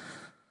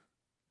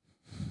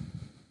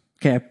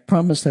 Okay, I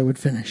promised I would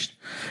finish.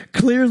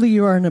 Clearly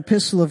you are an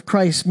epistle of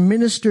Christ,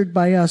 ministered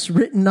by us,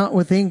 written not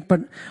with ink,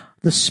 but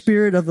the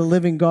Spirit of the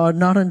living God,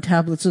 not on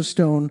tablets of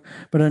stone,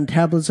 but on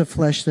tablets of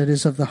flesh, that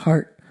is of the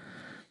heart.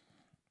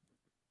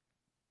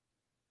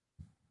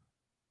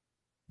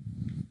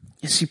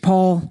 You see,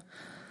 Paul,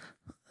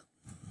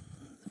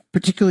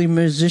 particularly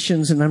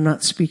musicians, and I'm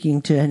not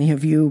speaking to any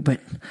of you, but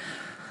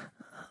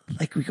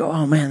like we go,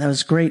 oh man, that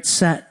was a great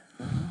set,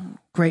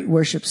 great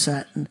worship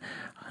set, and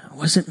it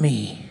wasn't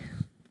me.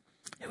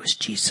 It was was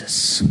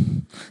Jesus.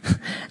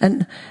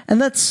 And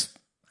that's,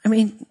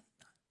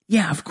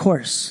 yeah, of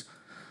course.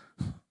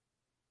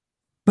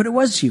 But it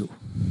was you.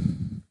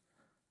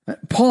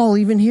 Paul,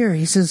 even here,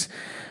 he says,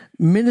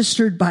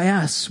 ministered by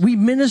us. We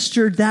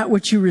ministered that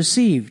which you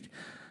received.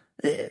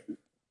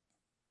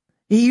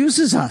 He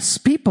uses us,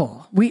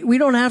 people. We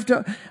don't have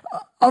to,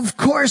 of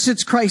course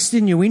it's Christ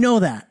in you. We know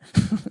that.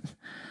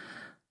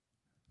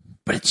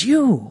 But it's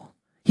you.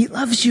 He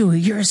loves you.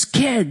 You're his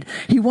kid.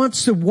 He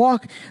wants to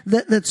walk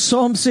that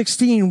Psalm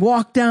 16,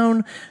 walk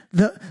down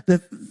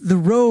the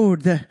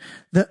road,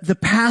 the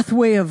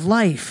pathway of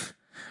life.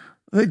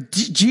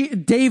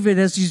 David,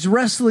 as he's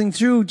wrestling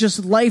through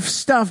just life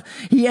stuff,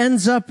 he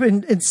ends up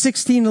in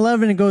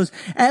 16:11 and goes,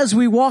 as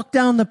we walk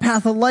down the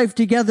path of life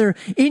together,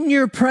 in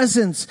your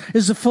presence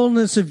is the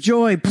fullness of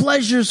joy,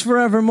 pleasures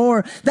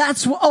forevermore.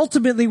 That's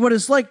ultimately what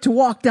it's like to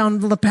walk down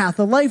the path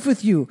of life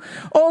with you.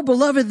 Oh,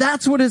 beloved,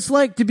 that's what it's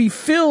like to be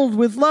filled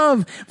with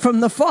love from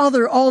the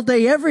Father all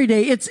day, every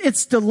day.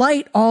 It's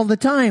delight all the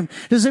time.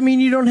 Does it mean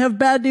you don't have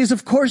bad days?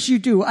 Of course you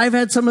do. I've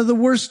had some of the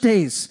worst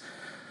days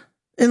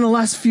in the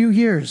last few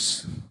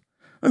years.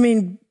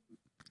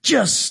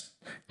 Just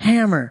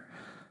hammer.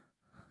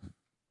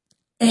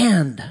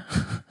 And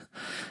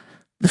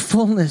the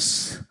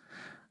fullness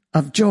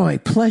of joy,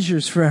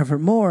 pleasures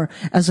forevermore.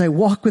 As I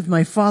walk with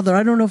my Father,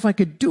 I don't know if I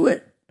could do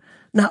it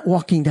not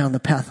walking down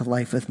the path of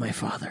life with my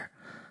Father.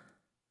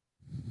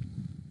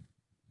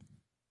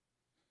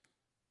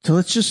 So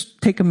let's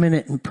just take a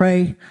minute and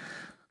pray.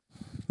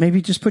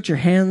 Maybe just put your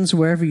hands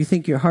wherever you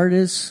think your heart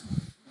is.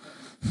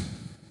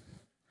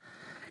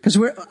 Because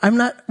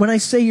when I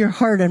say your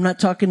heart, I'm not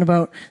talking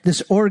about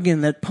this organ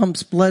that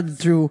pumps blood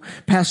through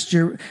past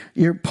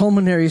your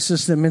pulmonary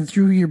system and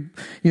through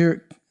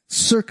your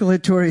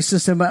circulatory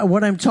system.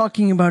 What I'm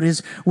talking about is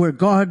where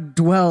God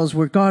dwells,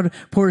 where God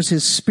pours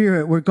his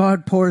Spirit, where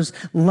God pours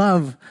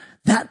love.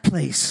 That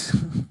place.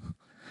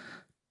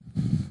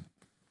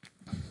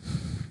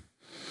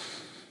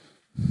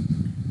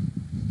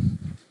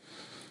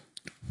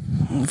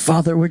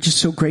 Father, we're just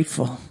so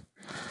grateful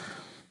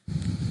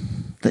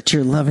that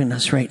you're loving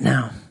us right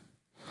now.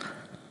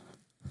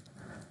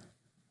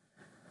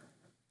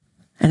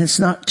 And it's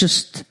not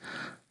just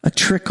a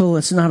trickle,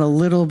 it's not a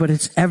little, but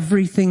it's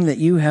everything that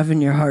you have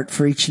in your heart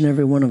for each and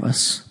every one of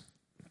us.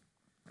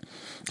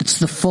 It's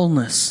the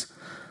fullness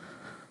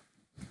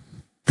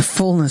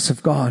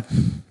of God,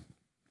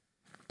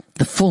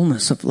 the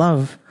fullness of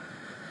love.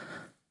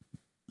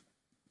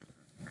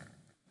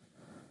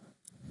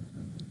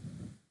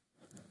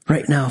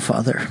 Right now,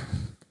 Father,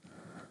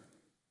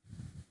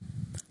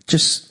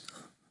 just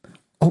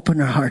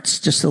open our hearts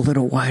just a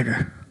little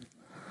wider.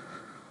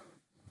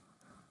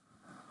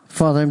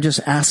 Father, I'm just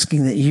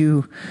asking that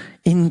you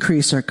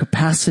increase our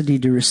capacity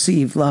to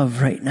receive love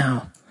right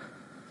now.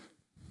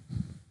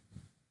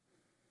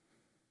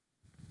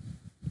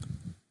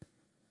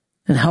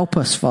 And help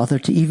us, Father,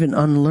 to even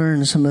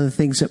unlearn some of the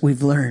things that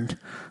we've learned.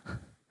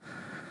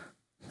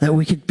 That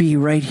we could be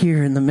right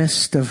here in the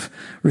midst of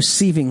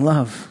receiving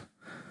love.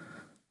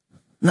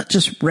 Not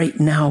just right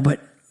now, but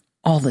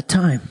all the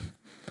time.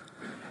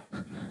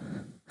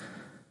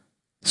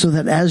 So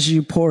that as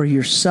you pour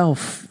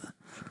yourself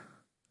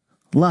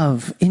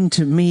love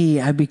into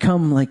me, I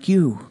become like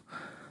you.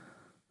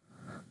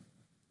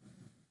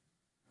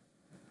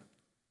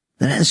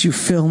 That as you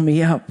fill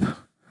me up,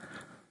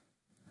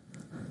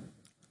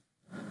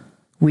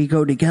 we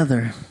go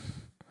together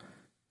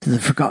to the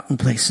forgotten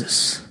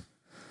places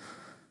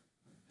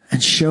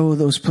and show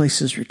those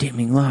places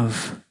redeeming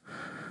love.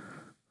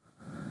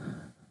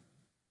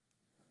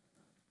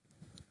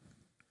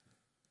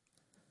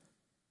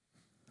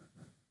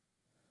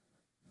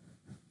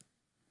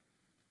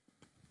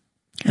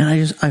 And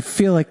I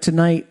feel like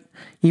tonight,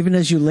 even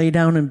as you lay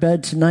down in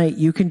bed tonight,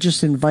 you can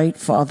just invite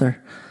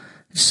Father.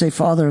 Just say,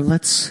 Father,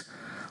 let's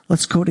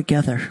go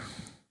together.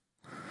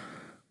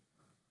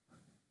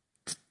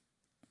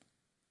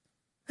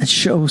 And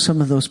show some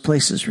of those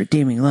places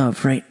redeeming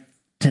love right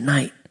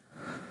tonight.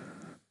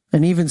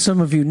 And even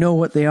some of you know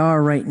what they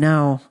are right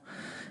now.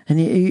 And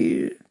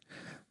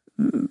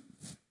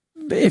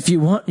if you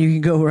want, you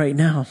can go right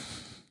now.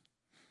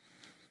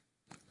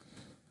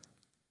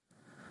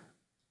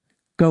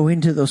 Go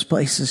into those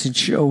places and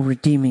show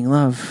redeeming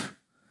love.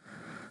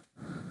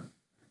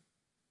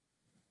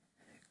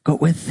 Go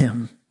with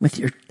him, with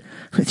your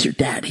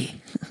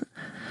daddy,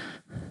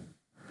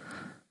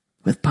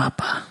 with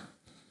Papa.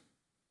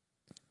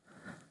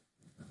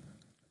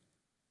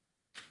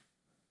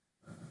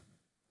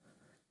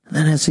 And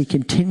then as he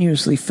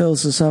continuously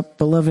fills us up,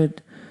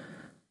 beloved,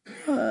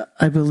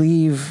 I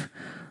believe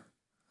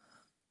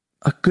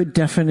a good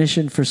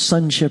definition for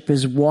sonship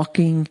is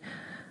walking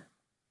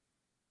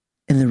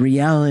in the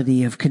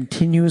reality of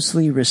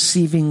continuously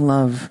receiving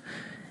love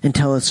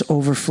until it's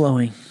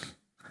overflowing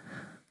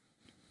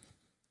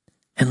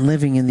and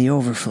living in the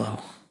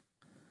overflow.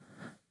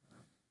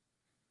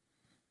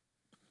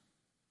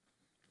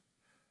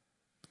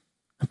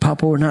 And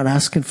Papa, we're not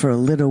asking for a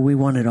little, we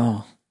want it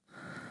all.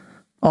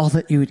 All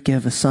that you would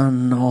give a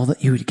son, all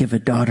that you would give a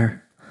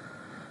daughter,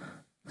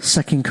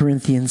 2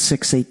 Corinthians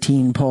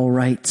 6:18, Paul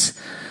writes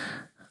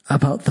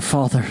about the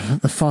Father.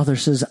 The Father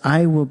says,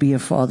 I will be a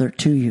father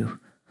to you.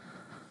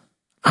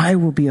 I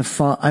will be a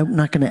father. I'm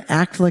not going to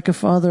act like a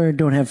father. I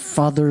don't have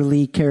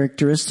fatherly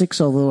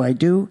characteristics, although I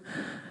do,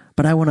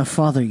 but I want to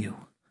father you.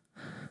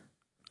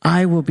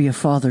 I will be a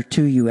father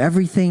to you.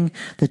 Everything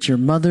that your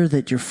mother,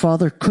 that your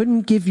father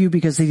couldn't give you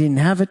because they didn't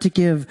have it to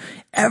give,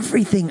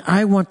 everything,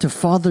 I want to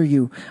father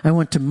you. I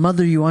want to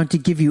mother you. I want to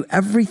give you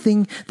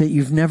everything that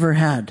you've never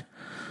had.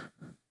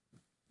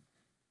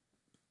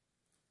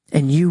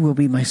 And you will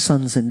be my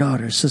sons and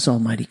daughters, says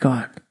Almighty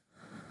God.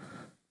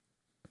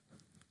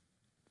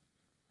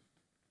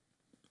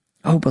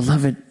 Oh,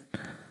 beloved,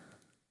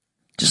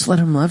 just let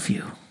him love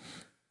you.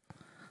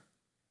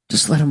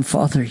 Just let him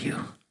father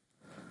you.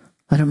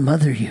 Let him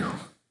mother you.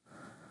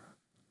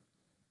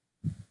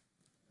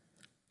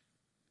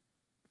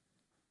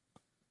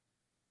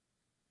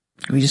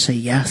 We just say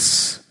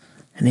yes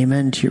and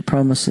amen to your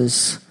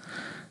promises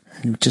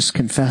and just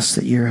confess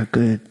that you're a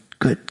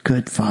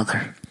good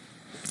Father.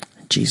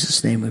 In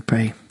Jesus' name we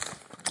pray.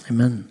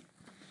 Amen.